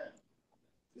 Up and down.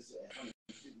 It's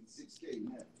 156K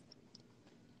now.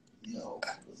 Yo,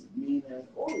 that's a mean ass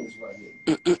audience right here.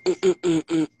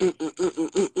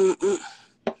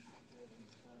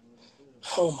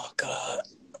 Oh my God.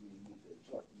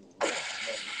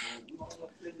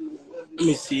 Let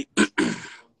me see.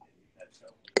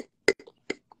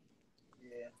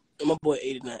 My boy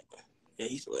Aiden, that. Yeah,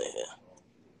 he's still in here.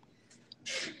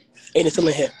 Aiden's still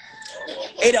in here.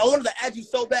 Aiden, I wanted to add you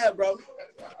so bad, bro.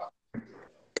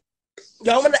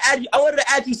 Yo, I wanted to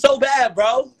add you so bad,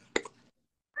 bro.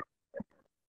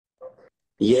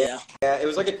 Yeah, it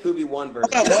was like a 2v1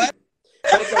 version. Hold on, what?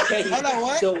 But it's okay. Hold on,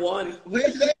 what? Still won.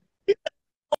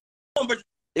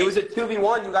 It was a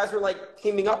 2v1. You guys were like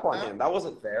teaming up on him. That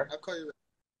wasn't fair. I'll call you.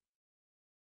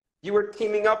 You were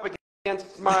teaming up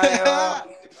against my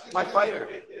my fighter.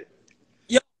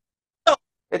 Yo,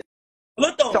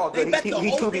 look though. It's all good. He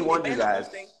 2v1'd you guys.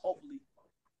 All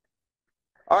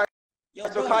right. Yo,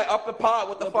 So Kai, up the pot.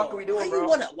 What the fuck are we doing,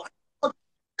 bro?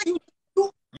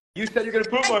 You said you're gonna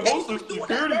put my hosting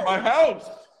security in my house.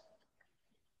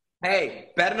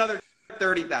 Hey, bet another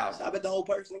 30,000. I bet the whole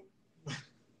person.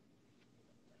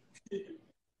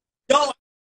 Yo,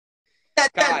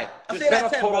 Guy, I'm just saying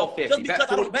bet that a total of 50. Just because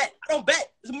I don't bet. I don't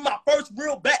bet. This is my first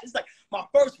real bet. It's like my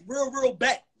first real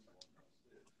bet.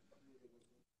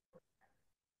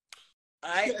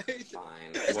 All right.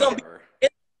 Fine. It's gonna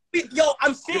be. Yo,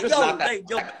 I'm seeing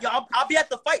I'll be at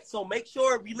the fight, so make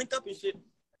sure we link up and shit.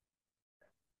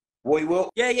 We will.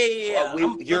 Yeah.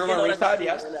 You're on ringside,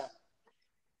 yes. Right now.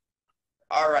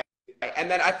 All right, and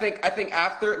then I think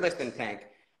after Tank,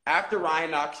 after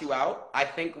Ryan knocks you out, I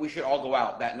think we should all go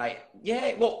out that night.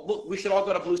 Yeah, well, look, we should all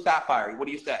go to Blue Sapphire. What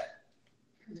do you say?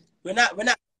 We're not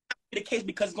the case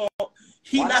because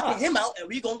he knocking him out, and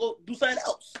we gonna go do something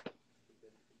else.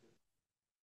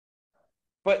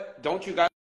 But don't you guys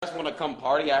want to come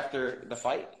party after the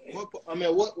fight? What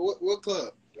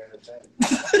club?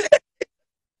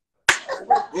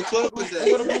 What club is that?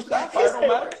 Go to Blue Sapphire. Don't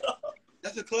matter.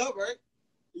 That's a club, right?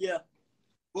 Yeah.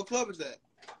 What club is that?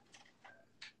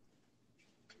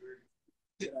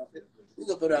 We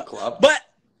go for that club. But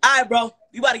all right, bro,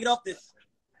 we about to get off this.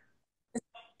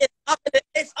 It's up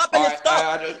in the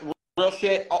stuff. Real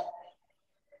shit.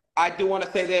 I do want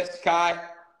to say this, Kai.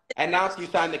 Announce you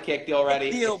signed the kick deal already.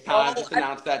 It's time. Just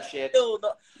announce that shit.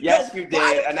 Yes, you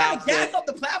did. Announce it. Up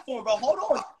the platform, bro. Hold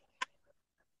on.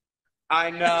 I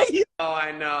know.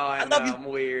 I'm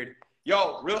weird.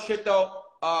 Yo, real shit though.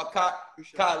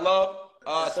 Kai, love.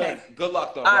 Tank. Good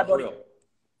luck though. All right, real.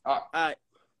 All right.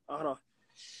 Hold on.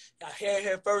 Y'all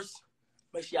here first.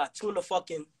 Make sure y'all tune the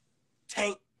fucking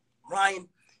Tank. Ryan.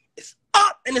 It's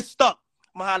up and it's stuck.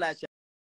 I'm gonna holla at y'all.